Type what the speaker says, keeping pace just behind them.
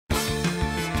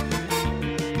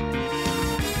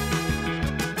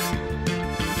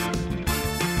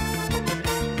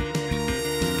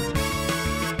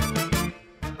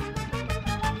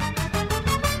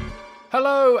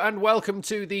Hello and welcome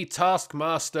to the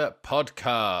Taskmaster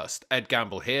podcast. Ed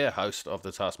Gamble here, host of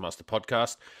the Taskmaster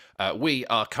podcast. We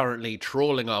are currently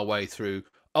trawling our way through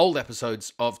old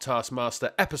episodes of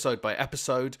Taskmaster, episode by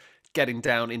episode, getting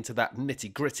down into that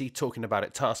nitty-gritty, talking about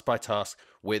it task by task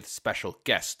with special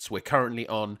guests. We're currently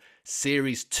on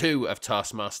Series 2 of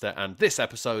Taskmaster, and this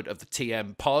episode of the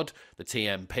TM Pod, the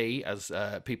TMP as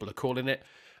people are calling it,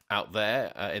 out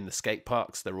there in the skate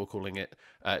parks, they're all calling it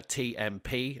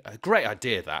TMP. A great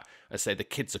idea that. I say the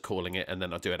kids are calling it, and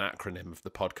then I'll do an acronym of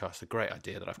the podcast. A great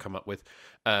idea that I've come up with.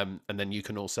 And then you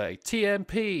can all say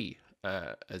TMP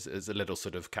as a little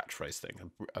sort of catchphrase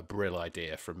thing, a brill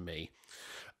idea from me.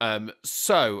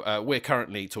 So we're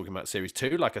currently talking about Series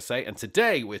 2, like I say, and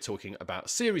today we're talking about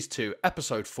Series 2,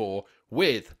 Episode 4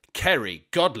 with Kerry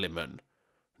Godliman.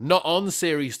 Not on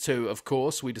Series 2, of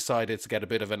course. We decided to get a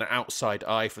bit of an outside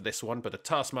eye for this one, but a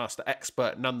Taskmaster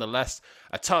expert nonetheless,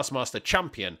 a Taskmaster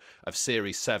champion of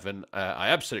Series 7. I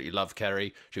absolutely love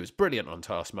Kerry. She was brilliant on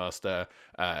Taskmaster.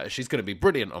 She's going to be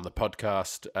brilliant on the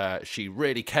podcast. She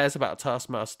really cares about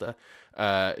Taskmaster.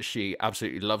 She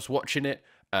absolutely loves watching it.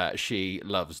 She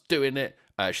loves doing it.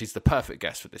 She's the perfect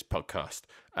guest for this podcast.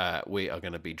 We are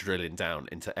going to be drilling down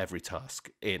into every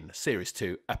task in Series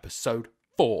 2, Episode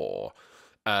 4.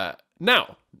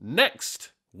 Now,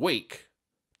 next week,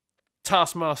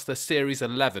 Taskmaster Series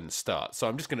 11 starts. So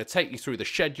I'm just going to take you through the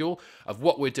schedule of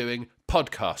what we're doing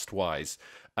podcast-wise.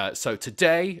 So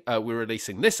today, we're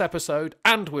releasing this episode,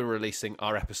 and we're releasing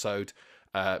our episode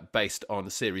based on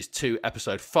Series 2,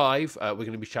 Episode 5. We're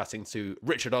going to be chatting to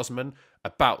Richard Osman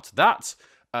about that.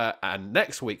 And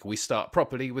next week, we start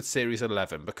properly with Series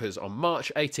 11, because on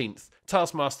March 18th,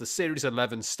 Taskmaster Series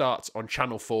 11 starts on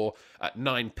Channel 4 at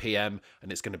 9 p.m, and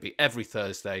it's going to be every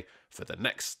Thursday for the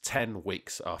next 10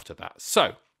 weeks after that.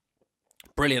 So,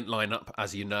 brilliant lineup,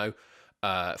 as you know.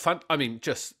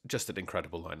 Just an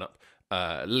incredible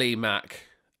lineup. Lee Mack,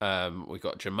 we've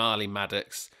got Jamali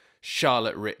Maddox,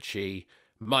 Charlotte Ritchie,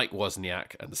 Mike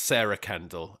Wozniak and Sarah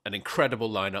Kendall. An incredible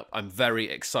lineup. I'm very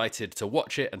excited to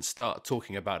watch it and start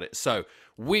talking about it. So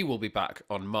we will be back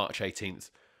on March 18th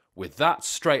with that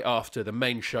straight after the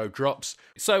main show drops.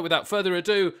 So without further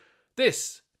ado,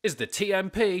 this is the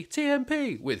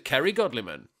TMP with Kerry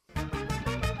Godliman.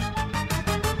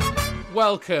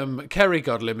 Welcome, Kerry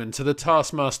Godliman, to the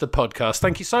Taskmaster podcast.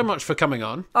 Thank you so much for coming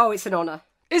on. Oh, it's an honour.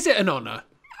 Is it an honour?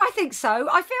 I think so.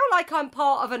 I feel like I'm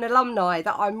part of an alumni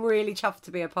that I'm really chuffed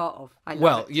to be a part of. I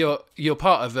love it. You're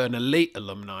part of an elite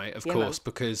alumni, of course,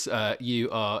 because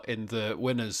you are in the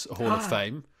Winners' Hall of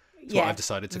Fame. That's what I've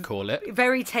decided to call it.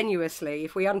 Very tenuously,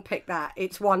 if we unpick that,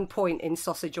 it's 1 point in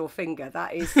sausage or finger.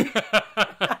 That is,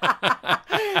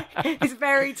 it's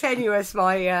very tenuous.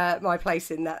 My place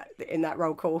in that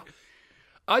roll call.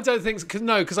 I don't think so,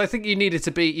 because I think you needed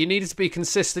to be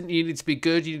consistent, you needed to be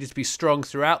good, you needed to be strong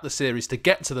throughout the series to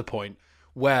get to the point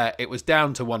where it was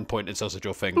down to 1 point in sausage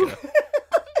or finger.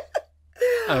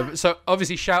 So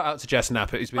obviously shout out to Jess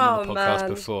Knappett, who's been on the podcast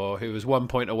before, who was 1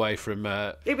 point away from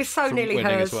it was so nearly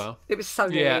hers as well. It was so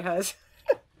nearly hers.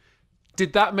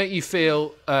 Did that make you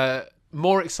feel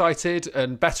more excited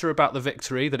and better about the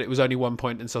victory that it was only 1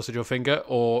 point in sausage or finger,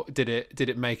 or did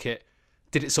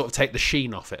it sort of take the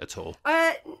sheen off it at all?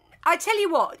 I tell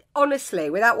you what,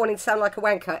 honestly, without wanting to sound like a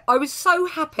wanker, I was so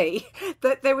happy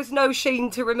that there was no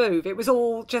sheen to remove. It was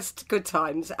all just good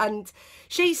times. And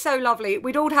she's so lovely.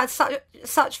 We'd all had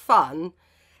such fun.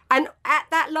 And at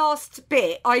that last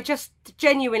bit, I just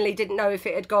genuinely didn't know if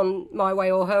it had gone my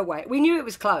way or her way. We knew it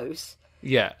was close.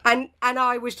 Yeah. And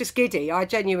I was just giddy. I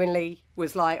genuinely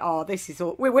was like, oh, this is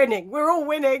all... We're winning. We're all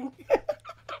winning.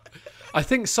 I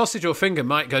think sausage or finger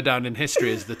might go down in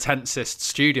history as the tensest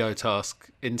studio task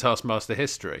in Taskmaster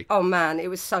history. Oh man, it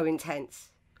was so intense.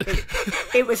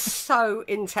 It was so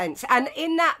intense, and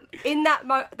in that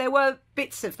there were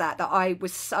bits of that I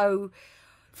was so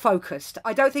focused.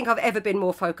 I don't think I've ever been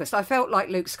more focused. I felt like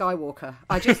Luke Skywalker.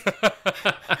 I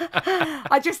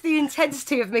just the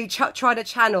intensity of me trying to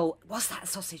channel. Was that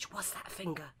sausage? Was that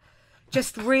finger?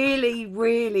 Just really,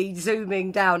 really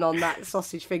zooming down on that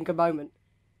sausage finger moment.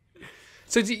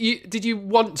 So did you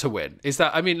want to win? Is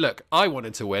that, I mean, look, I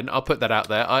wanted to win. I'll put that out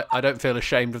there. I don't feel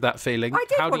ashamed of that feeling. I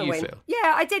did How want do you to win. feel?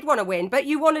 Yeah, I did want to win, but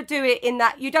you want to do it in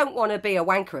that, you don't want to be a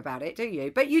wanker about it, do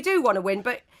you? But you do want to win,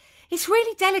 but it's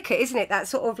really delicate, isn't it? That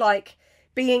sort of like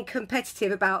being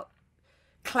competitive about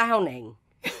clowning.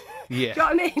 Yeah. Do you know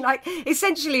what I mean? Like,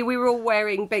 essentially, we were all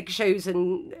wearing big shoes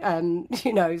and,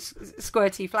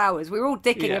 squirty flowers. We were all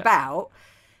dicking about.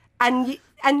 And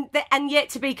yet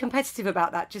to be competitive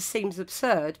about that just seems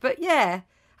absurd. But yeah,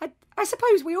 I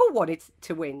suppose we all wanted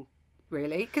to win,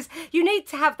 really, because you need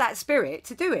to have that spirit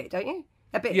to do it, don't you?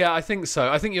 A bit. Yeah, I think so.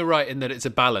 I think you're right in that it's a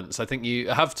balance. I think you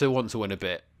have to want to win a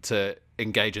bit to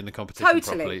engage in the competition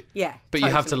properly. Yeah, but you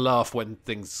have to laugh when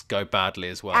things go badly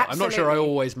as well. Absolutely. I'm not sure I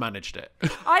always managed it.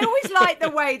 I always like the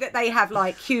way that they have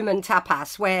like human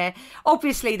tapas, where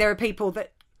obviously there are people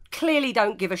that clearly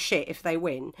don't give a shit if they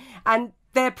win, and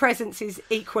their presence is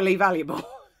equally valuable.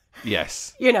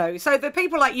 Yes. You know, so the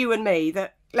people like you and me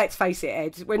that, let's face it,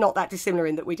 Ed, we're not that dissimilar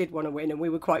in that we did want to win and we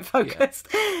were quite focused.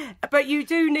 Yeah. But you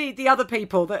do need the other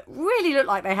people that really look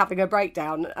like they're having a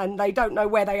breakdown and they don't know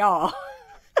where they are.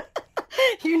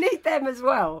 You need them as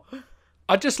well.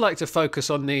 I'd just like to focus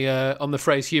on the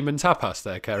phrase human tapas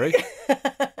there, Kerry.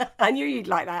 I knew you'd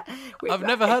like that. I've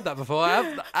never heard that before.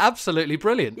 Absolutely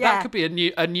brilliant. Yeah. That could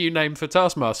be a new name for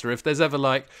Taskmaster if there's ever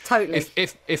like... Totally.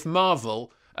 If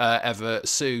Marvel... ever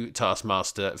sue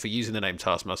Taskmaster for using the name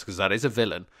Taskmaster, because that is a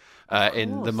villain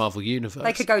in the Marvel universe.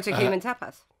 They could go to human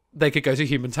tapas. They could go to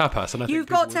human tapas, and you've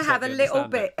got to have a little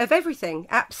bit of everything.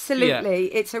 Absolutely,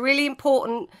 yeah. It's a really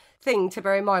important thing to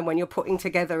bear in mind when you're putting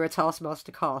together a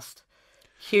Taskmaster cast.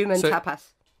 Human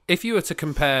tapas. If you were to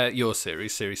compare your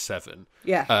series, Series 7,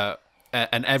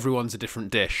 and everyone's a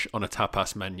different dish on a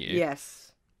tapas menu.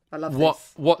 Yes, I love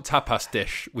this. What tapas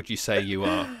dish would you say you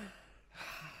are?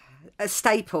 A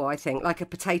staple, I think, like a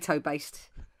potato-based.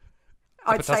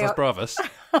 Patatas bravas.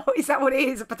 Oh, is that what it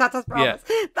is? A patatas bravas.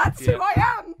 Yeah. That's who I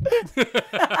am.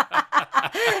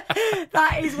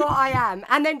 That is what I am.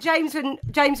 And then James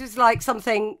was like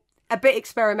something a bit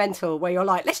experimental, where you're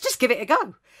like, let's just give it a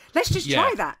go. Let's just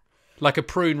try that. Like a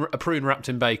prune wrapped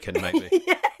in bacon, maybe.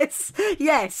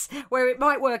 Yes, where it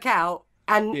might work out.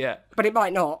 But it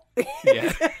might not.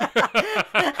 Yeah.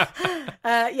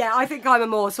 I think I'm a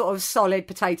more sort of solid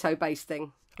potato-based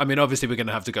thing. I mean, obviously, we're going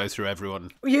to have to go through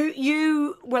everyone.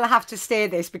 You will have to steer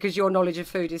this because your knowledge of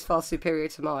food is far superior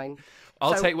to mine.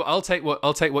 I'll take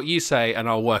what you say, and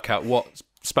I'll work out what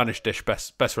Spanish dish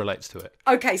best relates to it.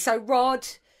 Okay, so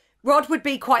Rod would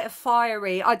be quite a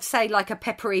fiery, I'd say like a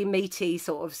peppery, meaty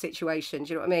sort of situation.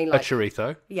 Do you know what I mean? Like, a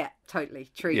chorito. Yeah,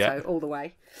 totally. Chorito all the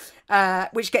way.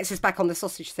 Which gets us back on the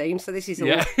sausage theme. So this is all...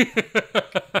 Yeah.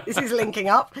 This is linking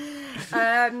up.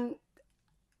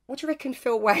 What do you reckon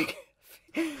Phil Wang...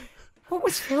 What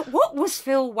was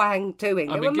Phil Wang doing?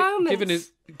 There were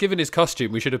moments... Given his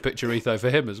costume, we should have picked chorizo for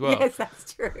him as well. Yes,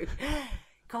 that's true.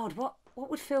 God, what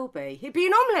would Phil be? He'd be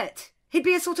an omelette. He'd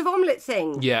be a sort of omelette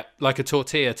thing. Yeah, like a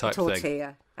tortilla type thing.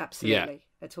 Tortilla, absolutely.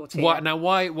 Yeah. A tortilla.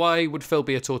 Why would Phil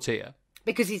be a tortilla?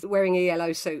 Because he's wearing a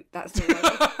yellow suit. That's the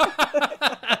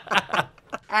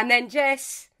And then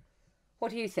Jess,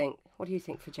 what do you think? What do you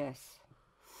think for Jess?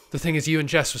 The thing is, you and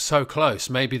Jess were so close.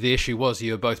 Maybe the issue was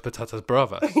you were both patatas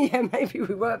bravas. Yeah, maybe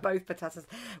we were both patatas.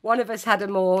 One of us had a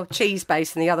more cheese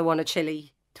base and the other one a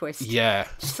chili twist. Yeah.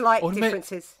 Slight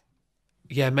differences.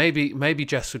 Maybe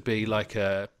Jess would be like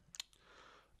a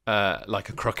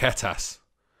croquetas.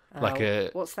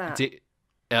 What's that?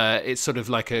 It's sort of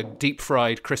like a deep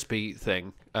fried crispy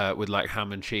thing with like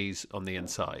ham and cheese on the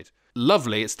inside.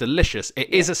 Lovely, it's delicious. It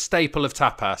is a staple of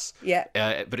tapas. Yeah.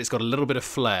 But it's got a little bit of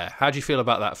flair. How do you feel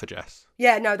about that for Jess?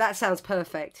 Yeah, no, that sounds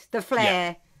perfect. The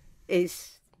flair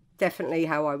is definitely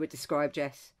how I would describe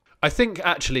Jess. I think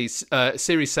actually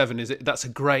Series 7 that's a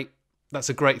great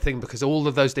thing because all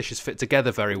of those dishes fit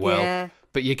together very well. Yeah.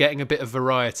 But you're getting a bit of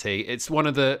variety. It's one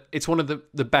of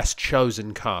the best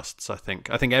chosen casts, I think.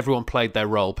 I think everyone played their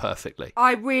role perfectly.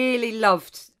 I really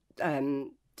loved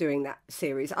doing that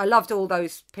series. I loved all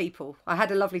those people. I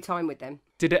had a lovely time with them.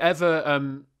 Did it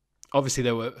ever... obviously,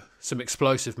 there were some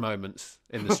explosive moments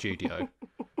in the studio.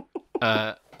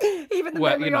 Even the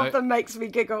memory of them makes me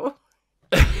giggle.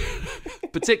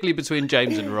 Particularly between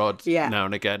James and Rod now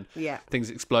and again. Yeah.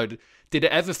 Things exploded. Did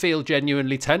it ever feel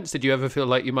genuinely tense? Did you ever feel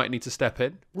like you might need to step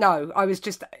in? No, I was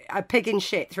just a pig in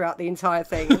shit throughout the entire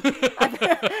thing.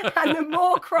 and the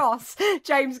more cross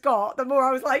James got, the more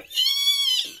I was like...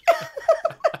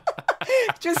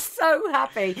 just so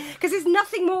happy. Because there's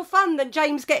nothing more fun than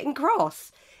James getting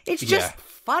cross. It's just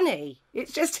funny.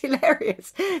 It's just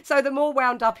hilarious. So the more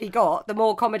wound up he got, the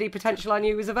more comedy potential I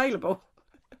knew was available.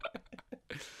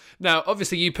 Now,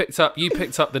 obviously, you picked up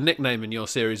the nickname in your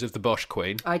series of the Bosch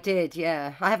Queen. I did,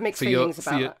 yeah. I have mixed feelings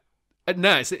about that.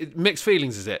 No, it's mixed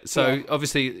feelings, is it? So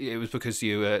obviously, it was because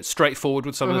you were straightforward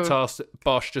with some of the tasks.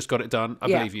 Bosch just got it done. I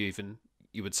believe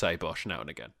you would say Bosch now and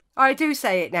again. I do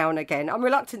say it now and again. I'm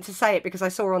reluctant to say it because I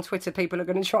saw on Twitter people are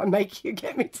going to try and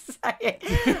get me to say it.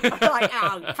 I'm like,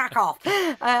 oh, fuck off.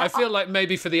 I feel like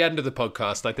maybe for the end of the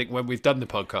podcast, I think when we've done the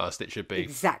podcast, it should be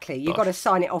exactly. You've got to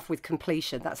sign it off with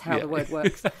completion. That's how the word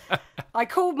works. I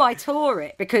called my tour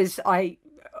it because I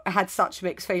had such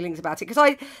mixed feelings about it.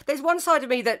 Because there's one side of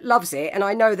me that loves it, and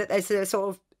I know that there's a sort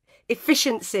of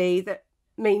efficiency that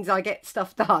means I get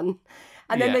stuff done.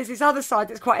 And then there's this other side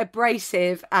that's quite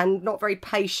abrasive and not very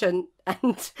patient.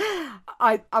 And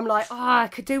I'm like, I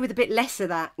could do with a bit less of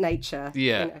that nature.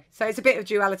 Yeah. You know? So it's a bit of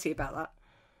duality about that.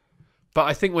 But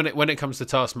I think when it comes to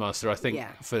Taskmaster, I think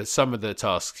for some of the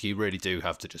tasks, you really do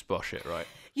have to just bosh it, right?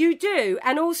 You do.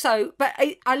 And also, but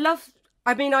I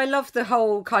love the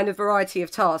whole kind of variety of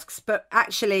tasks, but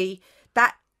actually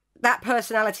that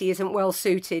personality isn't well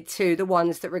suited to the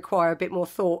ones that require a bit more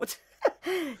thought.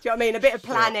 Do you know what I mean? A bit of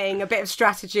planning, a bit of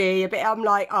strategy, I'm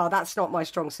like, that's not my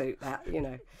strong suit, that, you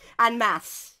know. And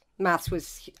maths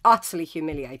was utterly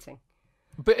humiliating.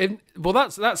 But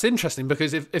that's interesting,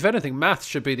 because if anything, maths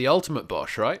should be the ultimate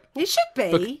bosh, right? It should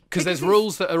be. Because there's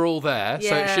rules that are all there,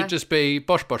 so it should just be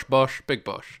bosh, bosh, bosh, big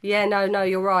bosh. Yeah, no,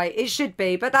 you're right. It should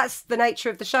be, but that's the nature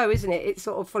of the show, isn't it? It's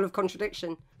sort of full of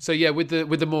contradiction. So yeah, with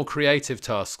the more creative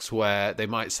tasks where they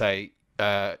might say,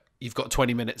 you've got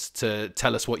 20 minutes to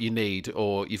tell us what you need,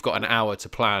 or you've got an hour to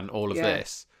plan all of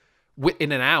this.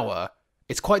 In an hour,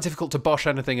 it's quite difficult to bosh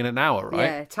anything in an hour, right?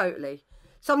 Yeah, totally.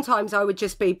 Sometimes I would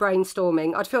just be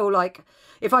brainstorming. I'd feel like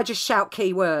if I just shout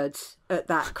key words at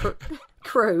that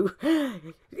crew,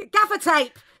 gaffer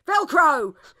tape,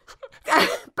 Velcro,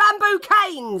 bamboo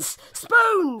canes,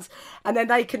 spoons, and then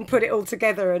they can put it all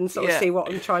together and sort of see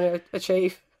what I'm trying to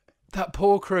achieve. That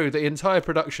poor crew, the entire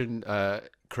production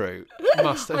crew,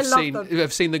 must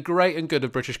have seen the great and good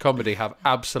of British comedy have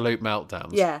absolute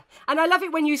meltdowns. Yeah, and I love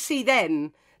it when you see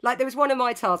them. Like, there was one of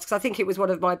my tasks, I think it was one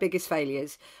of my biggest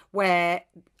failures, where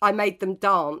I made them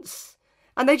dance,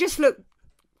 and they just looked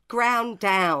ground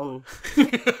down.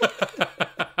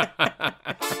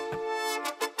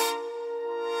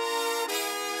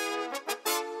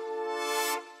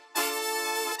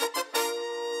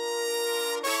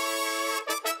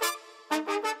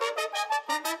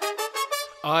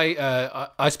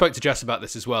 I spoke to Jess about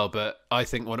this as well, but I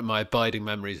think one of my abiding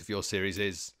memories of your series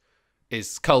is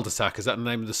Cul-de-sac. Is that the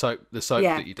name of the soap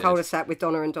that you did? Cul-de-sac with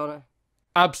Donna and Donna.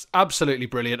 Absolutely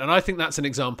brilliant. And I think that's an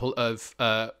example of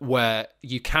where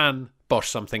you can bosh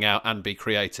something out and be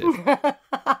creative.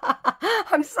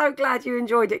 I'm so glad you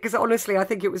enjoyed it, because honestly, I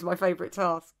think it was my favourite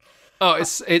task. Oh,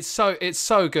 it's so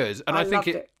good. And I think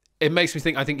it makes me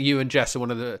think, I think you and Jess are one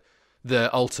of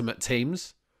the ultimate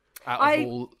teams out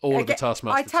of all of the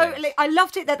Taskmaster teams. I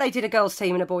loved it that they did a girls'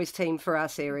 team and a boys' team for our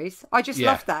series. I just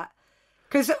loved that.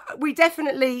 Because we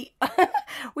definitely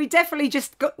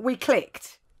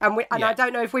clicked, and I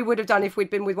don't know if we would have done if we'd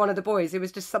been with one of the boys. It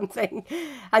was just something,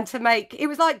 and it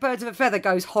was like Birds of a Feather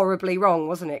goes horribly wrong,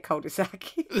 wasn't it?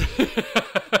 Cul-de-sac.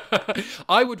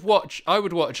 I would watch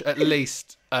at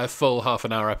least a full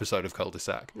half-an-hour episode of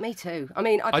Cul-de-sac. Me too. I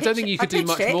mean, I don't think you could do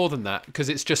much more than that, because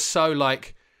it's just so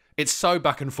it's so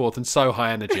back and forth and so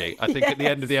high energy. I think at the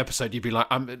end of the episode, you'd be like,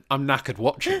 I'm knackered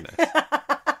watching this.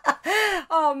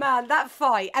 Oh man, that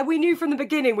fight. And we knew from the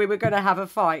beginning we were going to have a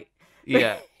fight.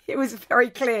 Yeah. It was very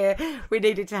clear we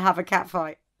needed to have a cat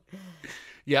fight.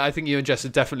 Yeah, I think you and Jess are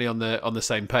definitely on the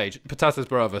same page. Patatas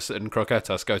bravas and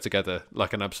croquetas go together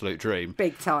like an absolute dream.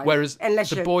 Big time. Whereas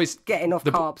unless you're boys getting off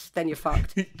carbs, then you're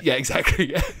fucked. Yeah,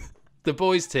 exactly. Yeah. The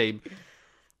boys team,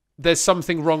 there's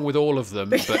something wrong with all of them,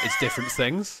 but it's different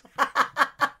things.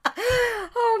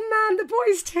 Oh man, the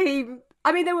boys team.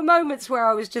 I mean, there were moments where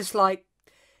I was just like,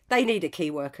 they need a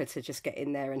key worker to just get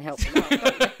in there and help them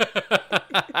out.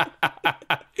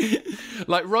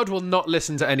 Like, Rod will not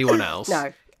listen to anyone else.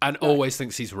 No. And always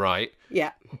thinks he's right.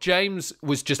 Yeah. James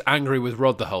was just angry with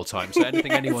Rod the whole time. So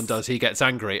anything anyone does, he gets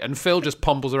angry. And Phil just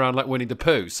pombles around like Winnie the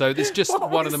Pooh. So it's just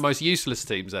one of the most useless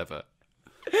teams ever.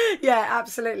 Yeah,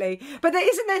 absolutely. But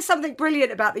isn't there something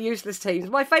brilliant about the useless teams?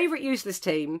 My favourite useless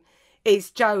team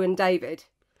is Joe and David.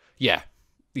 Yeah.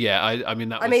 Yeah, I mean,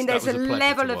 there's a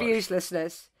level of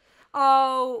uselessness.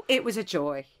 Oh, it was a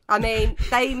joy. I mean,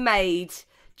 they made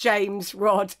James,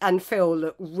 Rod and Phil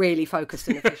look really focused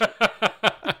and efficient.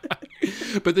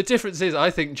 But the difference is, I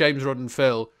think James, Rod and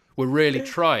Phil were really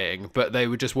trying, but they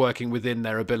were just working within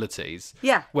their abilities.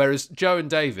 Yeah. Whereas Joe and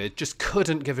David just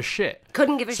couldn't give a shit.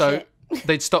 Couldn't give a shit.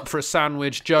 They'd stop for a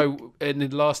sandwich. Joe, in the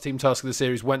last team task of the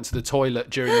series, went to the toilet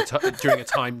during a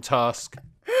timed task.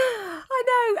 I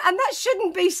know, and that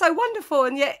shouldn't be so wonderful,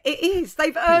 and yet it is.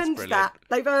 They've earned that.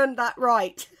 They've earned that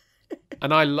right.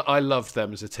 And I loved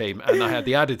them as a team, and I had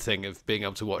the added thing of being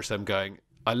able to watch them going,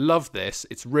 I love this,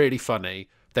 it's really funny,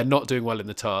 they're not doing well in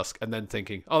the task, and then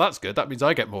thinking, oh, that's good, that means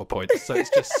I get more points. So it's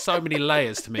just so many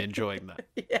layers to me enjoying that.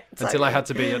 Yeah, totally. Until I had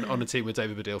to be on a team with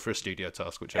David Baddiel for a studio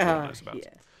task, which everyone knows about.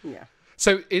 Yeah.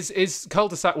 So is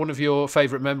Cul-de-sac one of your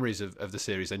favourite memories of the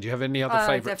series, and do you have any other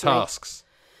favourite tasks?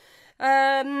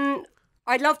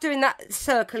 I love doing that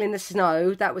circle in the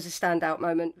snow. That was a standout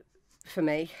moment for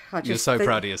me. You're so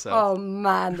proud of yourself. Oh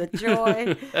man, the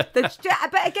joy.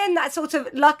 But again, that sort of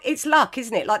luck, it's luck,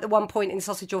 isn't it? Like the 1 point in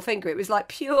Sausage or Finger. It was like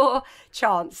pure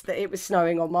chance that it was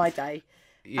snowing on my day.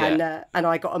 Yeah. And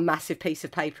I got a massive piece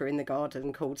of paper in the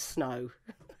garden called Snow.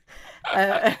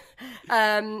 So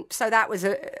that was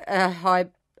a high.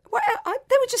 Well,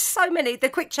 there were just so many. The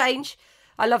quick change.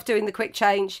 I love doing the quick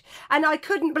change. And I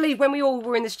couldn't believe when we all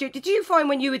were in the studio. Did you find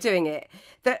when you were doing it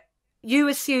that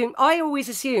I always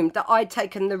assumed that I'd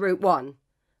taken the route one.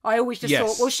 I always just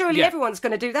thought, well, surely everyone's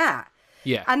going to do that.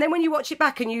 Yeah. And then when you watch it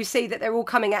back and you see that they're all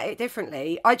coming at it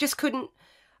differently, I just couldn't.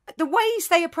 The ways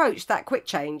they approached that quick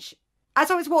change, as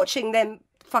I was watching them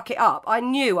fuck it up, I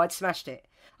knew I'd smashed it.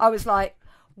 I was like,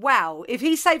 wow, if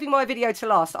he's saving my video to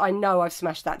last, I know I've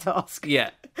smashed that task. Yeah,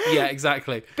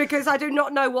 exactly. Because I do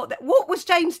not know what was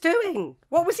James doing?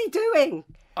 What was he doing?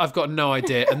 I've got no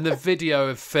idea. And the video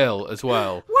of Phil as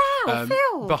well. Wow,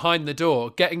 Phil. Behind the door,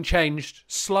 getting changed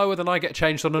slower than I get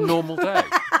changed on a normal day.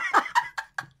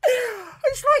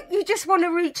 It's like you just want to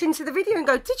reach into the video and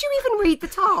go, did you even read the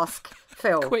task,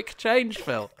 Phil? Quick change,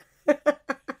 Phil.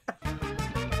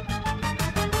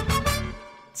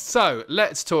 So,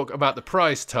 let's talk about the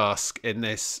prize task in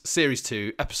this Series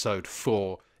 2, Episode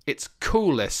 4. It's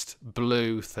Coolest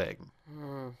Blue Thing.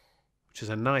 Which is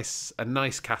a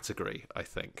nice category, I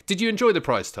think. Did you enjoy the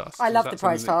prize task? I love the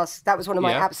prize task. That was one of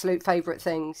my absolute favourite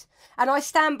things. And I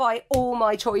stand by all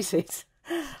my choices.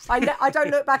 I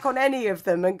don't look back on any of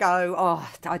them and go, oh,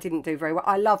 I didn't do very well.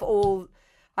 I loved all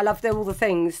the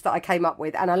things that I came up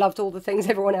with, and I loved all the things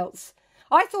everyone else.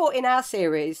 I thought in our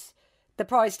series, the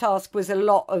prize task was a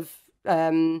lot of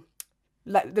there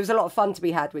was a lot of fun to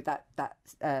be had with that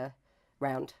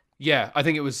round. Yeah, I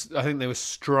think they were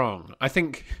strong. I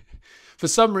think for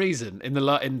some reason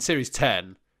in Series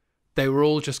 10, they were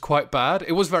all just quite bad.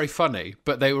 It was very funny,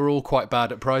 but they were all quite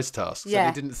bad at prize tasks. Yeah.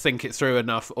 And they didn't think it through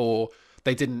enough, or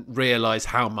they didn't realise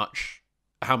how much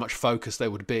focus there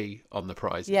would be on the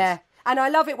prizes. Yeah. And I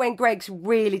love it when Greg's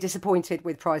really disappointed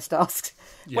with prize tasks.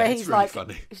 Yeah, where he's really like,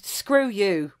 funny. Screw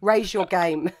you, raise your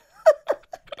game.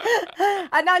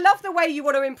 And I love the way you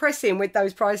want to impress him with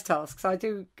those prize tasks. I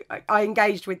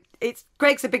engaged with it's.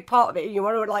 Greg's a big part of it. You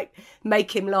want to like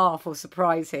make him laugh or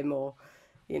surprise him, or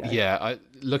you know. Yeah,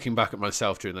 looking back at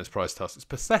myself during those prize tasks, it's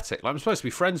pathetic. Like, I'm supposed to be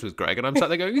friends with Greg, and I'm sat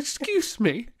there going, "Excuse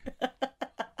me,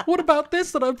 what about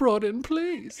this that I brought in,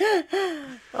 please?"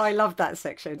 I love that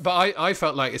section. But I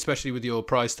felt like, especially with your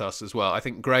prize tasks as well, I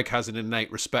think Greg has an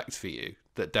innate respect for you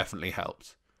that definitely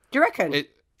helped. Do you reckon?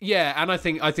 Yeah, and I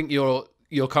think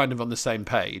you're kind of on the same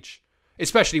page,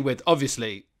 especially with,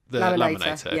 obviously, the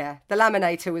laminator. Yeah, the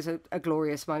laminator was a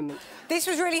glorious moment. This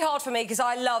was really hard for me because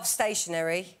I love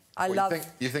stationery.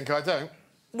 You think I don't?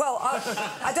 Well,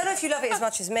 I don't know if you love it as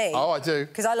much as me. Oh, I do.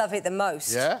 Because I love it the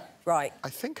most. Yeah? Right. I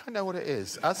think I know what it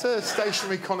is. As a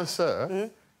stationery connoisseur,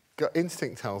 gut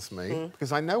instinct tells me,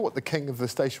 because I know what the king of the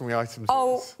stationery items is.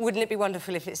 Oh, wouldn't it be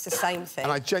wonderful if it's the same thing?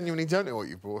 And I genuinely don't know what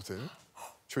you brought in.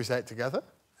 Should we say it together?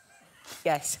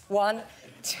 Yes. 1,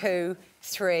 2,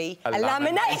 3. A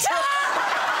laminator!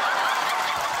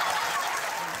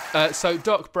 So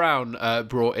Doc Brown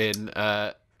brought in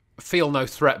Feel No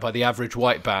Threat by the Average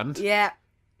White Band. Yeah.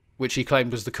 Which he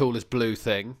claimed was the coolest blue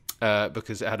thing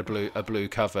because it had a blue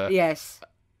cover. Yes.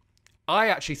 I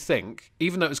actually think,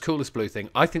 even though it was coolest blue thing,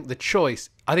 I think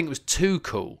it was too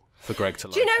cool for Greg to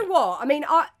like. Do you know what? I mean,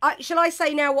 shall I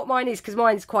say now what mine is? Because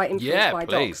mine's quite influenced by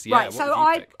please. Doc. Yeah, right, so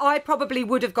I probably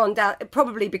would have gone down,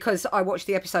 probably because I watched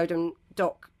the episode and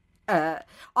Doc,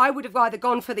 I would have either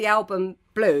gone for the album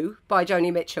Blue by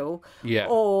Joni Mitchell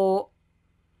or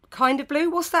Kind of Blue.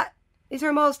 What's that? Is there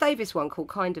a Miles Davis one called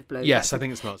Kind of Blue? Yes, I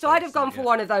think it's Miles Davis. So I'd have gone for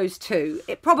one of those two.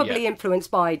 It probably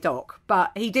influenced by Doc,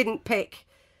 but he didn't pick...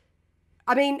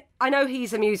 I mean, I know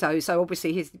he's a muso, so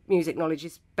obviously his music knowledge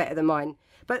is better than mine,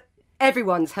 but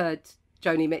everyone's heard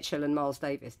Joni Mitchell and Miles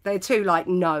Davis. They're two, like,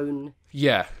 known,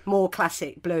 more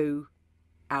classic blue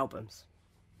albums.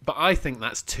 But I think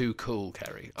that's too cool,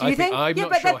 Kerry. Do you think? I'm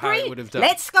not sure how it would have done.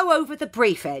 Let's go over the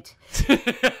brief, Ed.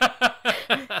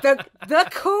 the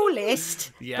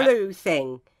coolest blue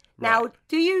thing. Right. Now,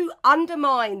 do you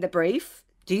undermine the brief?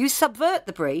 Do you subvert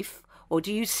the brief? Or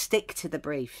do you stick to the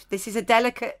brief? This is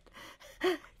delicate.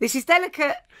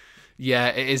 Yeah,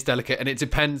 it is delicate, and it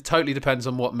totally depends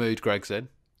on what mood Greg's in.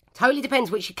 Totally depends,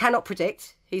 which you cannot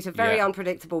predict. He's a very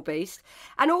unpredictable beast.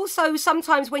 And also,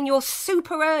 sometimes when you're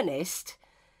super earnest,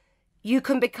 you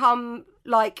can become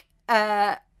like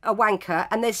a wanker,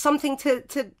 and there's something to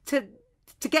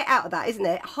get out of that, isn't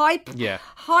it?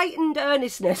 Heightened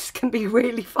earnestness can be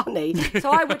really funny.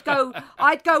 So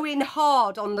I'd go in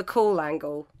hard on the cool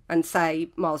angle and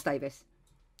say Miles Davis.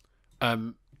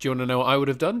 Do you want to know what I would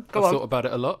have done? I've thought about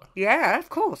it a lot. Yeah, of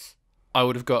course. I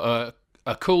would have got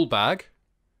a cool bag,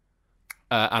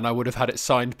 and I would have had it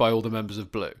signed by all the members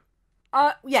of Blue.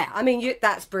 Yeah, I mean,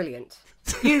 that's brilliant.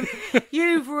 You've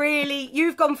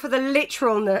gone for the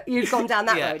literal. You've gone down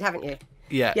that road, haven't you?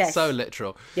 Yeah, yes. So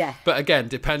literal. Yeah. But again,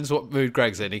 depends what mood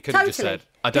Greg's in. He could have just said,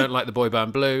 I don't like the boy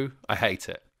band Blue, I hate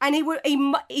it. And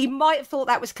he might have thought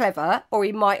that was clever, or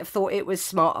he might have thought it was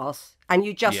smart ass. And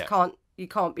you just can't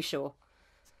be sure.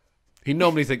 He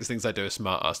normally thinks things I do are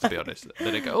smart ass, to be honest.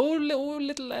 Then they go, oh,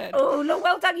 little Ed. Oh, look,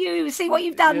 well done you. See what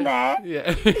you've done there.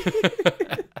 Yeah.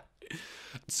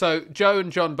 So Joe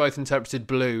and John both interpreted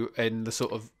Blue in the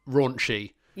sort of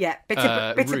raunchy bit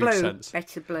of blue. sense.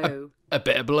 Bit of blue. A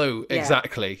bit of blue,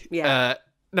 exactly. Yeah.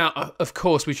 Now, of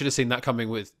course, we should have seen that coming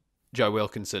with Joe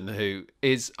Wilkinson, who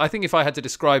is, I think if I had to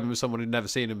describe him as someone who'd never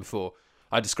seen him before,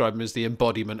 I'd describe him as the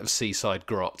embodiment of seaside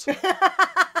grot.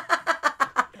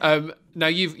 Now,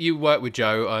 you worked with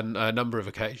Joe on a number of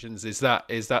occasions. Is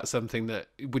that something that,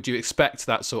 would you expect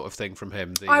that sort of thing from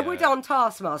him? I would on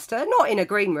Taskmaster, not in a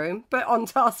green room, but on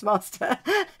Taskmaster.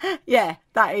 Yeah,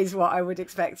 that is what I would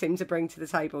expect him to bring to the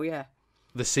table, yeah.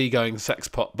 The seagoing sex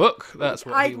pot book, that's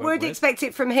what I would expect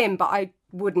it from him, but I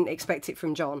wouldn't expect it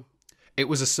from John. It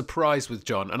was a surprise with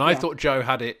John, and I thought Joe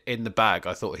had it in the bag.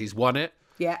 I thought he's won it.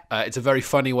 Yeah. It's a very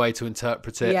funny way to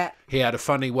interpret it. Yeah. He had a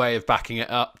funny way of backing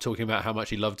it up, talking about how much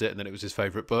he loved it and that it was his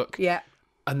favourite book. Yeah.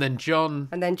 And then John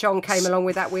came along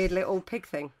with that weird little pig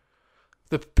thing.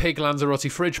 The pig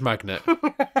Lanzarote fridge magnet.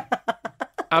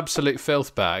 Absolute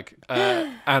filth bag.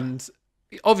 And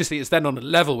obviously it's then on a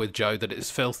level with Joe that it's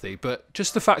filthy, but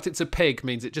just the fact it's a pig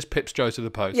means it just pips Joe to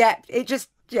the post. Yeah, it just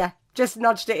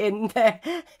nudged it in there.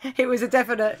 It was a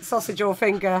definite sausage or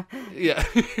finger. Yeah.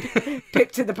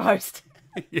 Pip to the post.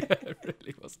 Yeah, it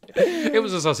really was. It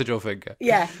was a sausage or finger.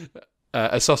 Yeah.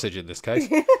 A sausage in this case.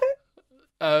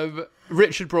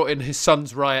 Richard brought in his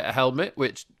son's riot helmet,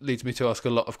 which leads me to ask a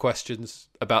lot of questions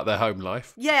about their home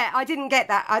life. Yeah, I didn't get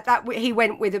that. He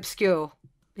went with obscure.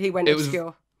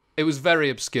 Obscure. It was very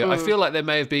obscure. I feel like there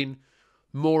may have been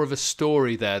more of a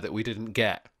story there that we didn't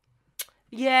get.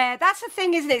 Yeah, that's the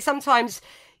thing, isn't it? Sometimes,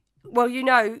 well,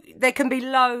 there can be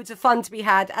loads of fun to be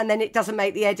had and then it doesn't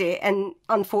make the edit. And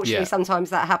unfortunately, sometimes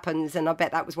that happens. And I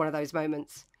bet that was one of those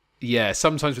moments. Yeah,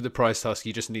 sometimes with the prize task,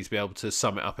 you just need to be able to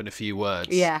sum it up in a few words.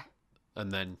 Yeah.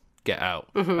 And then get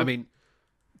out. Mm-hmm. I mean,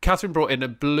 Catherine brought in a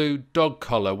blue dog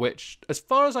collar, which, as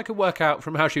far as I could work out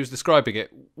from how she was describing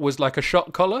it, was like a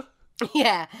shot collar.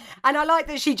 Yeah. And I like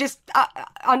that she just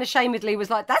unashamedly was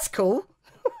like, that's cool.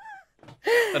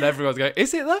 And everyone's going,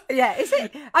 is it though? Yeah, is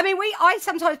it? I mean, I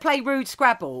sometimes play rude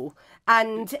Scrabble,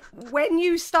 and when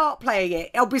you start playing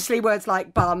it, obviously words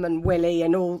like bum and willy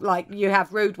and all, like, you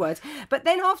have rude words. But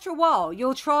then after a while,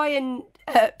 you'll try and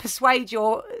persuade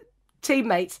your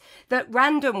teammates that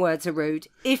random words are rude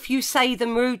if you say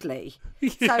them rudely.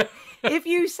 Yeah. So if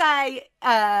you say,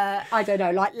 I don't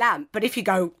know, like lamp, but if you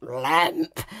go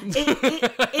lamp,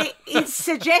 it's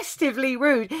suggestively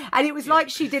rude. And it was like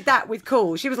she did that with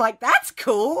cool. She was like, that's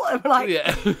cool. And I'm like,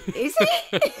 is it?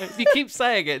 If you keep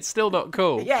saying it, it's still not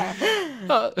cool. Yeah.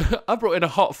 I brought in a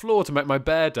hot floor to make my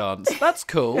bear dance. That's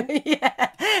cool. Yeah,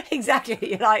 exactly.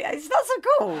 You're like, it's not so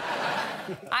cool.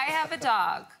 I have a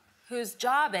dog whose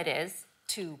job it is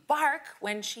to bark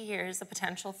when she hears a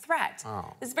potential threat.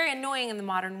 Oh. It's very annoying in the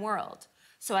modern world.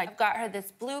 So I got her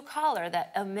this blue collar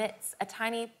that emits a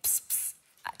tiny pss, pss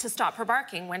to stop her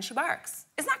barking when she barks.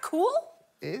 Isn't that cool?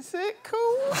 Is it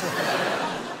cool?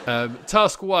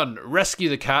 Task 1, rescue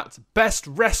the cat. Best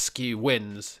rescue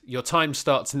wins. Your time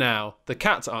starts now. The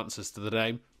cat answers to the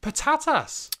name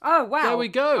Patatas. Oh, wow. There we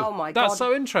go. Oh, my God. That's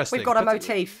so interesting. We've got a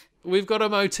motif. We've got a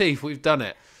motif. We've done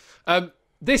it.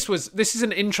 This is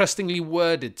an interestingly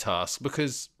worded task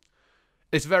because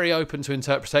it's very open to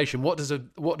interpretation. What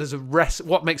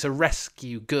makes a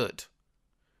rescue good?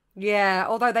 Yeah,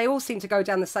 although they all seem to go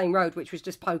down the same road, which was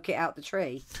just poke it out the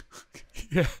tree.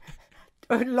 Yeah.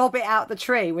 Lob it out the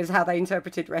tree was how they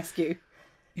interpreted rescue.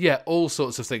 Yeah, all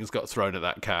sorts of things got thrown at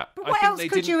that cat. But what else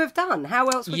could you have done? How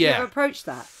else would you have approached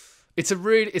that? It's a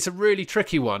really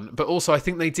tricky one, but also I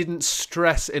think they didn't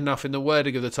stress enough in the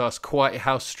wording of the task quite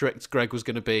how strict Greg was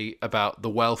going to be about the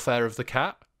welfare of the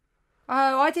cat.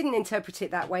 Oh, I didn't interpret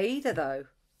it that way either, though.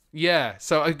 Yeah,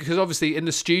 so because obviously in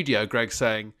the studio, Greg's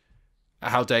saying,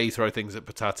 "How dare you throw things at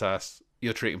Patatas?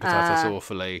 You're treating Patatas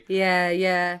awfully." Yeah,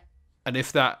 yeah. And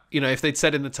if if they'd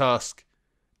said in the task,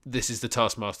 "This is the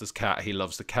Taskmaster's cat. He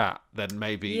loves the cat," then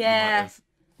maybe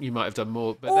you might have done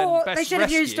more. But or then they should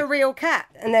have used a real cat,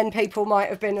 and then people might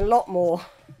have been a lot more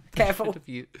Careful.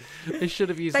 They should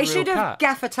have used They a real should have cat.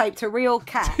 gaffer taped a real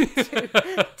cat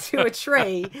to a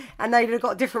tree, and they'd have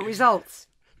got different results.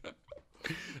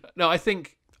 No, I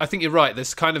think you're right.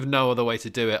 There's kind of no other way to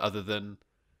do it other than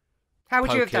How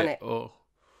would you have done it? Or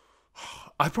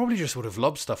I probably just would have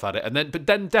lobbed stuff at it, but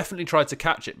then definitely tried to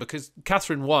catch it, because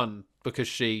Catherine won because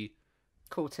she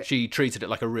Caught it. She treated it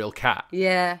like a real cat.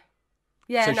 Yeah.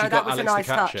 Yeah, So no, she that got was a Alex nice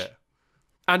to catch touch. it.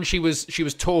 And she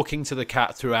was talking to the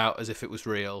cat throughout as if it was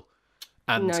real,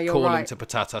 and No, you're calling right. to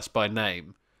Patatas by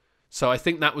name. So I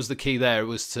think that was the key there,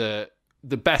 was the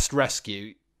best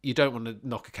rescue. You don't want to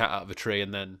knock a cat out of a tree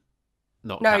and then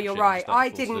not No, catch you're it right. and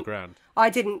it falls to the ground. I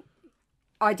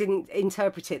didn't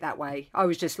interpret it that way. I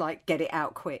was just like, get it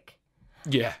out quick.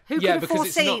 Yeah. Who could have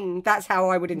foreseen? That's how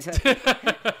I would interpret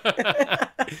it.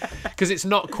 Because it's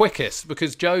not quickest,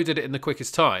 because Joe did it in the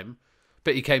quickest time,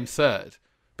 but he came third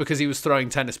because he was throwing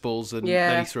tennis balls and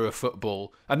then he threw a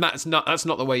football. And that's not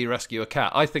the way you rescue a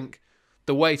cat. I think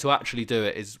the way to actually do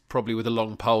it is probably with a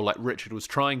long pole like Richard was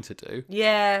trying to do.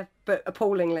 Yeah, but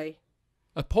appallingly.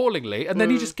 And then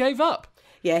he just gave up.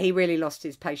 Yeah, he really lost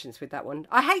his patience with that one.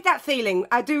 I hate that feeling.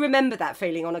 I do remember that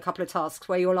feeling on a couple of tasks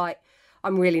where you're like,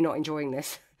 I'm really not enjoying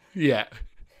this. Yeah.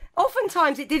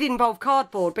 Oftentimes it did involve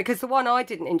cardboard, because the one I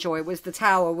didn't enjoy was the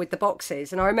tower with the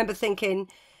boxes. And I remember thinking,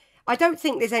 I don't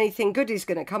think there's anything good is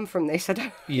going to come from this. I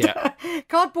don't. Yeah.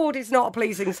 Cardboard is not a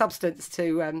pleasing substance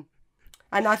to... and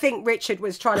I think Richard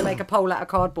was trying to make a pole out of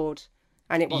cardboard,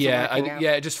 and it wasn't working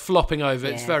out. Just flopping over.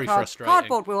 It's very frustrating.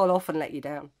 Cardboard will often let you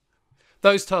down.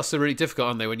 Those tasks are really difficult,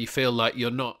 aren't they? When you feel like you're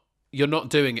not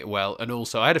doing it well, and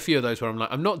also I had a few of those where I'm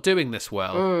like, I'm not doing this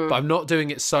well, but I'm not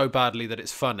doing it so badly that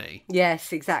it's funny.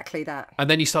 Yes, exactly that. And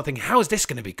then you start thinking, how is this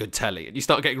going to be good telly? And you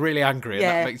start getting really angry, and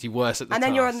that makes you worse at the And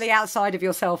then you're on the outside of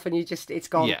yourself, and it's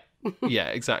gone. Yeah,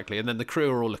 exactly. And then the crew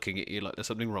are all looking at you like there's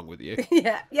something wrong with you.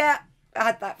 Yeah. I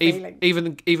had that feeling.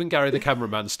 Even Gary the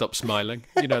cameraman stopped smiling.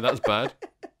 You know, that's bad.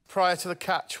 Prior to the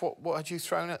catch, what had you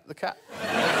thrown at the cat?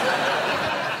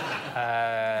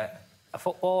 A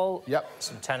football. Yep.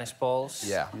 Some tennis balls.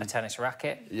 Yeah. A tennis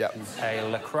racket. Yep. A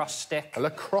lacrosse stick. A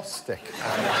lacrosse stick.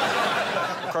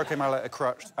 Croquet mallet, a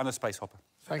crutch, and a space hopper.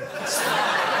 Thank you.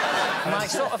 My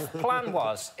sort of plan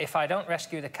was, if I don't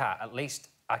rescue the cat, at least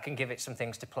I can give it some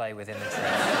things to play with in the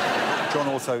tree. John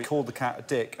also called the cat a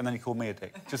dick, and then he called me a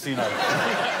dick, just so you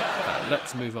know.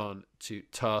 Let's move on to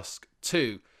task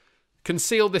 2.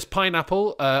 Conceal this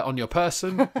pineapple on your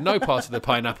person. No part of the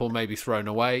pineapple may be thrown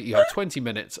away. You have 20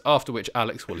 minutes, after which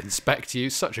Alex will inspect you.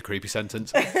 Such a creepy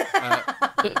sentence.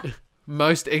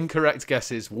 Most incorrect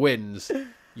guesses wins.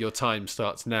 Your time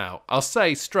starts now. I'll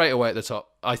say straight away at the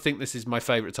top, I think this is my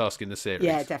favourite task in the series.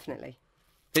 Yeah, definitely.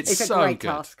 It's a so great good.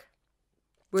 task.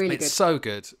 Really It's good. so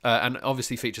good. And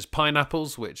obviously features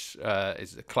pineapples, which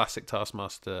is a classic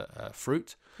Taskmaster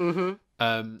fruit.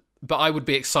 Mm-hmm. But I would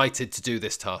be excited to do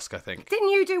this task, I think. Didn't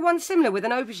you do one similar with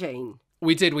an aubergine?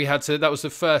 We did. We had to. That was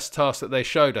the first task that they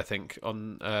showed, I think,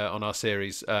 on our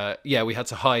series. We had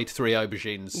to hide 3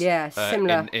 aubergines. Yeah,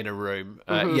 similar. In a room.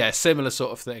 Yeah, similar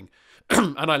sort of thing.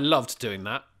 And I loved doing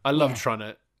that. I loved trying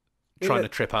to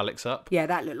trip Alex up. Yeah,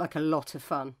 that looked like a lot of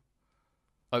fun.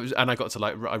 I got to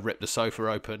I ripped the sofa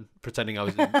open, pretending I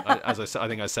was. I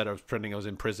think I said I was pretending I was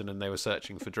in prison and they were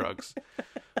searching for drugs.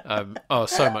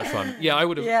 So much fun. Yeah, I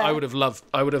would have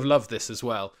loved this as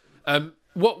well.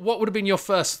 What would have been your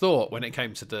first thought when it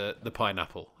came to the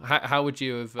pineapple? How would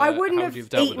you have? I wouldn't how have would you have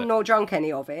dealt eaten with it? or drunk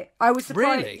any of it. I was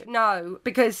surprised. Really? No,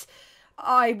 because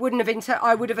I wouldn't have.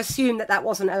 I would have assumed that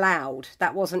wasn't allowed.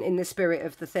 That wasn't in the spirit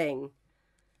of the thing.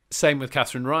 Same with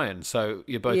Catherine Ryan. So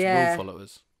you're both rule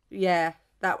followers. Yeah,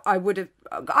 that I would have.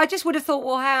 I just would have thought,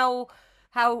 well,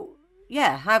 how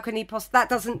can he that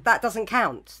doesn't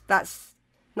count. That's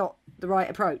not the right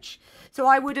approach. So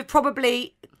I would have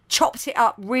probably chopped it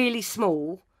up really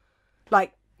small,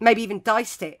 like maybe even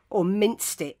diced it or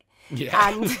minced it,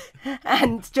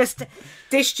 and just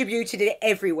distributed it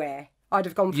everywhere. I'd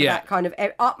have gone for that kind of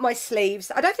up my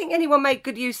sleeves. I don't think anyone made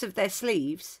good use of their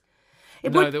sleeves. There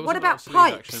wasn't What a lot about of sleeve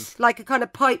pipes? action. Like a kind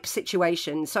of pipe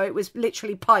situation, so it was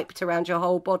literally piped around your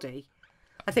whole body.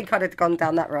 I think I'd have gone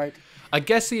down that road. I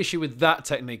guess the issue with that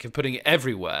technique of putting it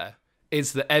everywhere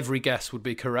is that every guess would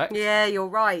be correct. Yeah, you're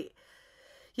right.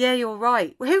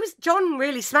 Well, John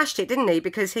really smashed it, didn't he?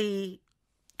 Because he...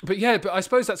 But I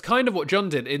suppose that's kind of what John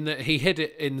did, in that he hid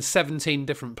it in 17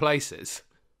 different places.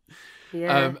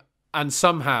 Yeah. And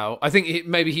somehow, I think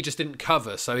maybe he just didn't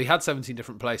cover, so he had 17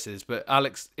 different places, but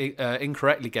Alex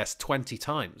incorrectly guessed 20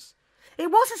 times. It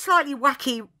was a slightly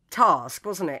wacky task,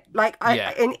 wasn't it?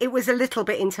 And it was a little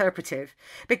bit interpretive,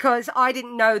 because I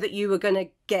didn't know that you were going to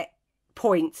get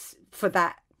points for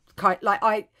that kind.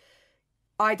 I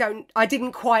I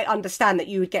didn't quite understand that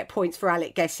you would get points for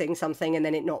Alec guessing something and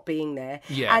then it not being there.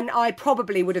 Yeah. And I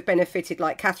probably would have benefited,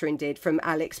 like Catherine did, from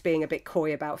Alex being a bit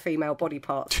coy about female body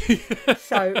parts.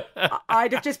 So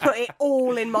I'd have just put it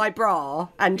all in my bra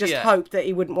and just hoped that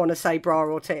he wouldn't want to say bra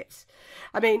or tits.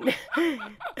 I mean,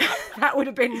 that would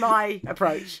have been my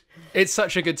approach. It's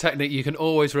such a good technique. You can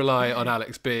always rely on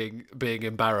Alex being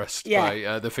embarrassed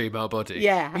by the female body.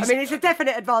 Yeah, I mean, it's a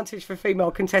definite advantage for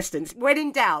female contestants. When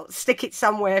in doubt, stick it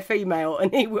somewhere female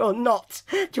and he will not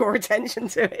draw attention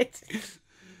to it.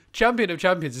 Champion of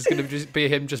Champions is going to just be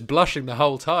him just blushing the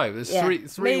whole time. There's three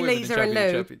Me, women in Lisa Champion and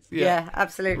of Lou. Champions. Yeah,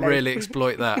 absolutely. Really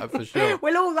exploit that for sure.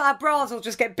 Well, all our bras will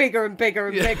just get bigger and bigger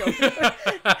and bigger.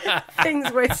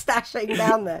 Things we're stashing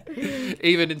down there.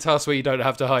 Even in tasks where you don't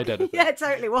have to hide anything. Yeah,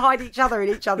 totally. We'll hide each other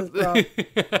in each other's bras.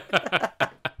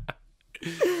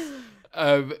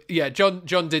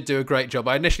 John did do a great job.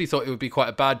 I initially thought it would be quite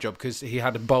a bad job because he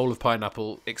had a bowl of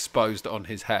pineapple exposed on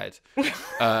his head,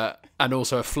 and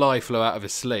also a fly flew out of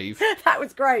his sleeve. That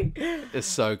was great. It's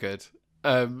so good.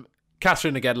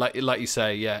 Catherine again, like you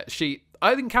say,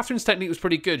 I think Catherine's technique was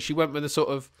pretty good. She went with a sort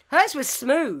of... Hers was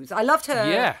smooth. I loved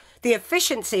her. Yeah. The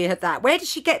efficiency of that. Where did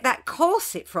she get that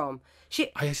corset from?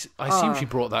 I assume she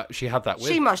brought that. She had that with.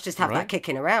 She must just have right? that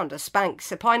kicking around. A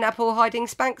pineapple hiding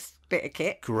Spanx bit of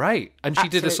kit. Great. And she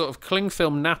did a sort of cling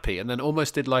film nappy, and then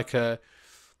almost did like a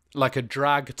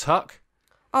drag tuck.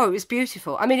 Oh, it was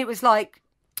beautiful. I mean, it was like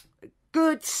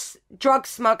good drug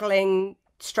smuggling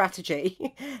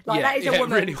strategy. That is a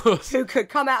woman really who could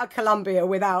come out of Colombia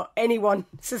without anyone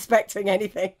suspecting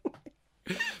anything.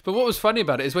 But what was funny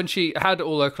about it is when she had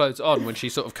all her clothes on, when she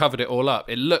sort of covered it all up,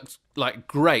 it looked like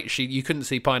great. You couldn't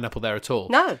see pineapple there at all.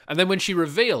 No. And then when she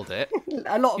revealed it,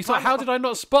 a lot of you thought, how did I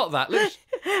not spot that? Look.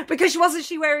 Because wasn't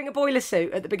she wearing a boiler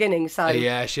suit at the beginning? So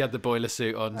yeah, she had the boiler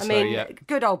suit on. I mean,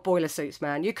 good old boiler suits,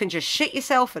 man. You can just shit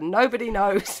yourself and nobody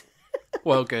knows.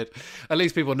 Well, good. At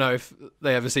least people know if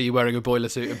they ever see you wearing a boiler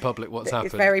suit in public what's happened.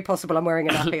 It's very possible I'm wearing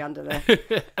a nappy under there.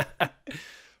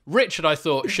 Richard, I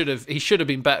thought, should have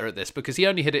been better at this because he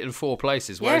only hit it in 4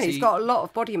 places. Yeah, he's got a lot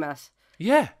of body mass.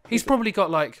 Yeah, he's probably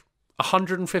got like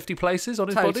 150 places on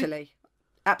his body. Totally.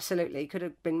 Absolutely. Could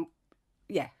have been...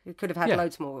 Yeah, he could have had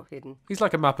loads more hidden. He's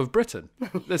like a map of Britain.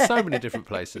 There's so many different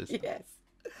places. Yes.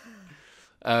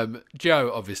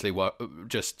 Joe, obviously,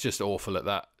 just awful at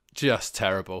that. Just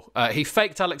terrible. He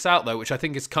faked Alex out, though, which I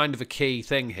think is kind of a key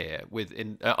thing here.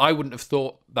 I wouldn't have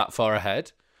thought that far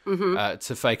ahead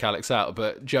to fake Alex out,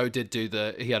 but Joe did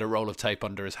he had a roll of tape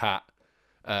under his hat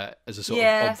as a sort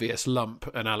of obvious lump,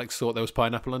 and Alex thought there was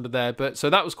pineapple under there. So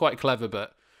that was quite clever,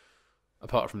 but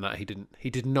apart from that, he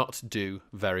did not do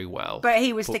very well. But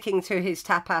he was sticking to his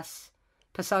tapas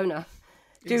persona.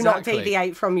 Do not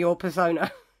deviate from your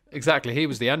persona. Exactly. He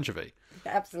was the anchovy.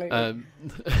 Absolutely.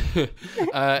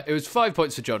 It was 5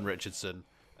 points for John Richardson,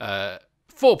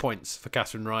 4 points for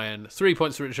Catherine Ryan, 3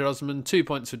 points for Richard Osman, 2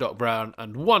 points for Doc Brown,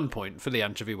 and 1 point for the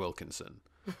anchovy Wilkinson.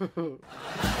 Have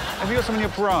you got some in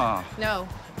your bra? No.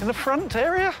 In the front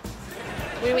area?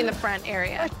 What do you mean the front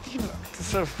area?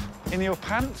 Sort of in your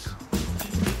pants?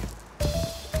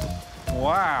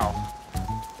 Wow.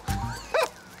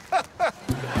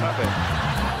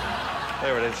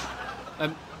 There it is.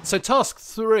 So task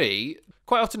 3,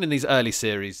 quite often in these early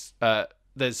series,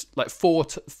 there's like four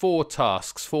film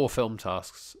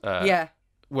tasks.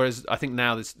 Whereas I think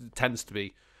now this tends to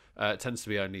be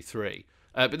only 3.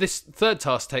 But this third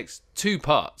task takes 2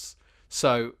 parts.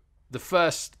 So the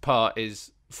first part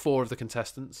is 4 of the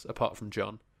contestants, apart from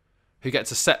John, who get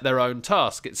to set their own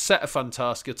task. It's set a fun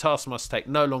task. Your task must take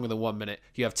no longer than 1 minute.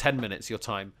 You have 10 minutes. Your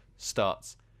time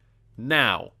starts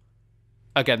now.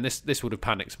 Again, this would have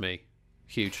panicked me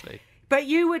hugely. But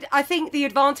I think the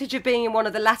advantage of being in one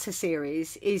of the latter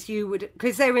series is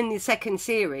because they're in the second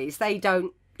series, they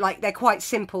don't, they're quite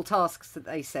simple tasks that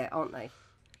they set, aren't they?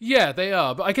 Yeah, they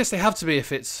are, but I guess they have to be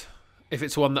if it's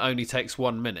one that only takes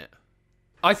 1 minute.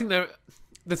 I think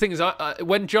the thing is,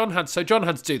 when John had to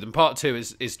do them. Part 2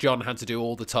 is John had to do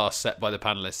all the tasks set by the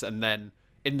panelists, and then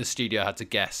in the studio had to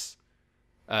guess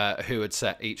who had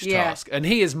set each task. And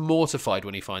he is mortified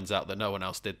when he finds out that no one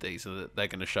else did these, and that they're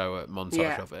going to show a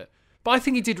montage of it. But I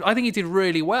think he did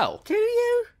really well. Do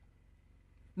you?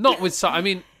 Not with I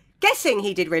mean, guessing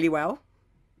he did really well.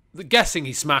 The guessing,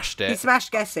 he smashed it. He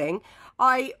smashed guessing.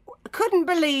 I couldn't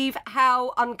believe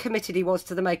how uncommitted he was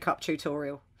to the makeup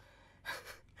tutorial.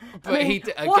 But I mean,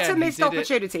 what a missed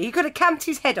opportunity. He could have camped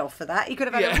his head off for that. He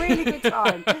could have had a really good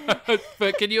time.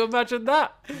 But can you imagine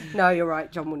that? No, you're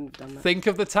right. John wouldn't have done that. Think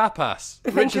of the tapas.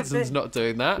 Richardson's not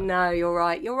doing that. No, you're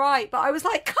right. But I was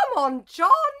like, come on, John.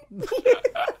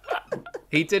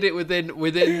 He did it within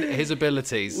his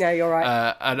abilities. No, you're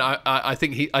right. And I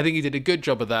think he did a good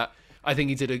job of that. I think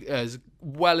he did as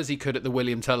well as he could at the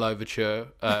William Tell Overture,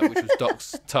 which was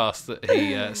Doc's task that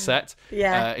he set.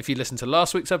 Yeah. If you listen to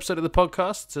last week's episode of the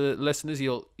podcast, listeners,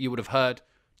 you would have heard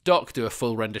Doc do a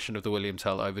full rendition of the William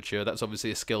Tell Overture. That's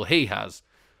obviously a skill he has,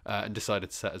 and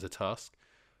decided to set as a task.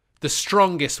 The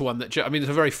strongest one that Joe, I mean,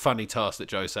 it's a very funny task that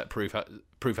Joe set. Prove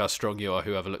how strong you are.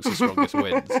 Whoever looks the strongest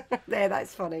wins. There,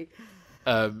 that's funny.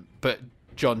 But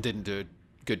John didn't do a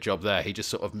good job there. He just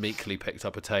sort of meekly picked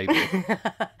up a table.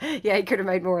 Yeah, he could have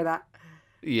made more of that.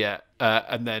 Yeah,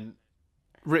 and then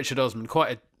Richard Osman,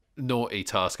 quite a naughty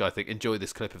task, I think. Enjoy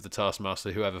this clip of the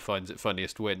Taskmaster. Whoever finds it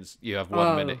funniest wins. You have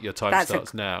 1 minute. Your time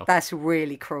starts now. That's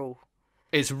really cruel.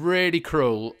 It's really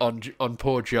cruel on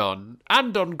poor John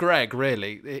and on Greg,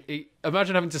 really.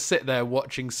 Imagine having to sit there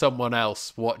watching someone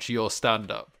else watch your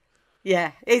stand-up.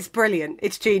 Yeah, it's brilliant.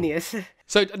 It's genius.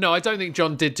 So, no, I don't think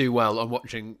John did do well on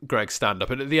watching Greg stand-up.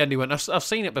 And at the end he went, I've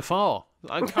seen it before.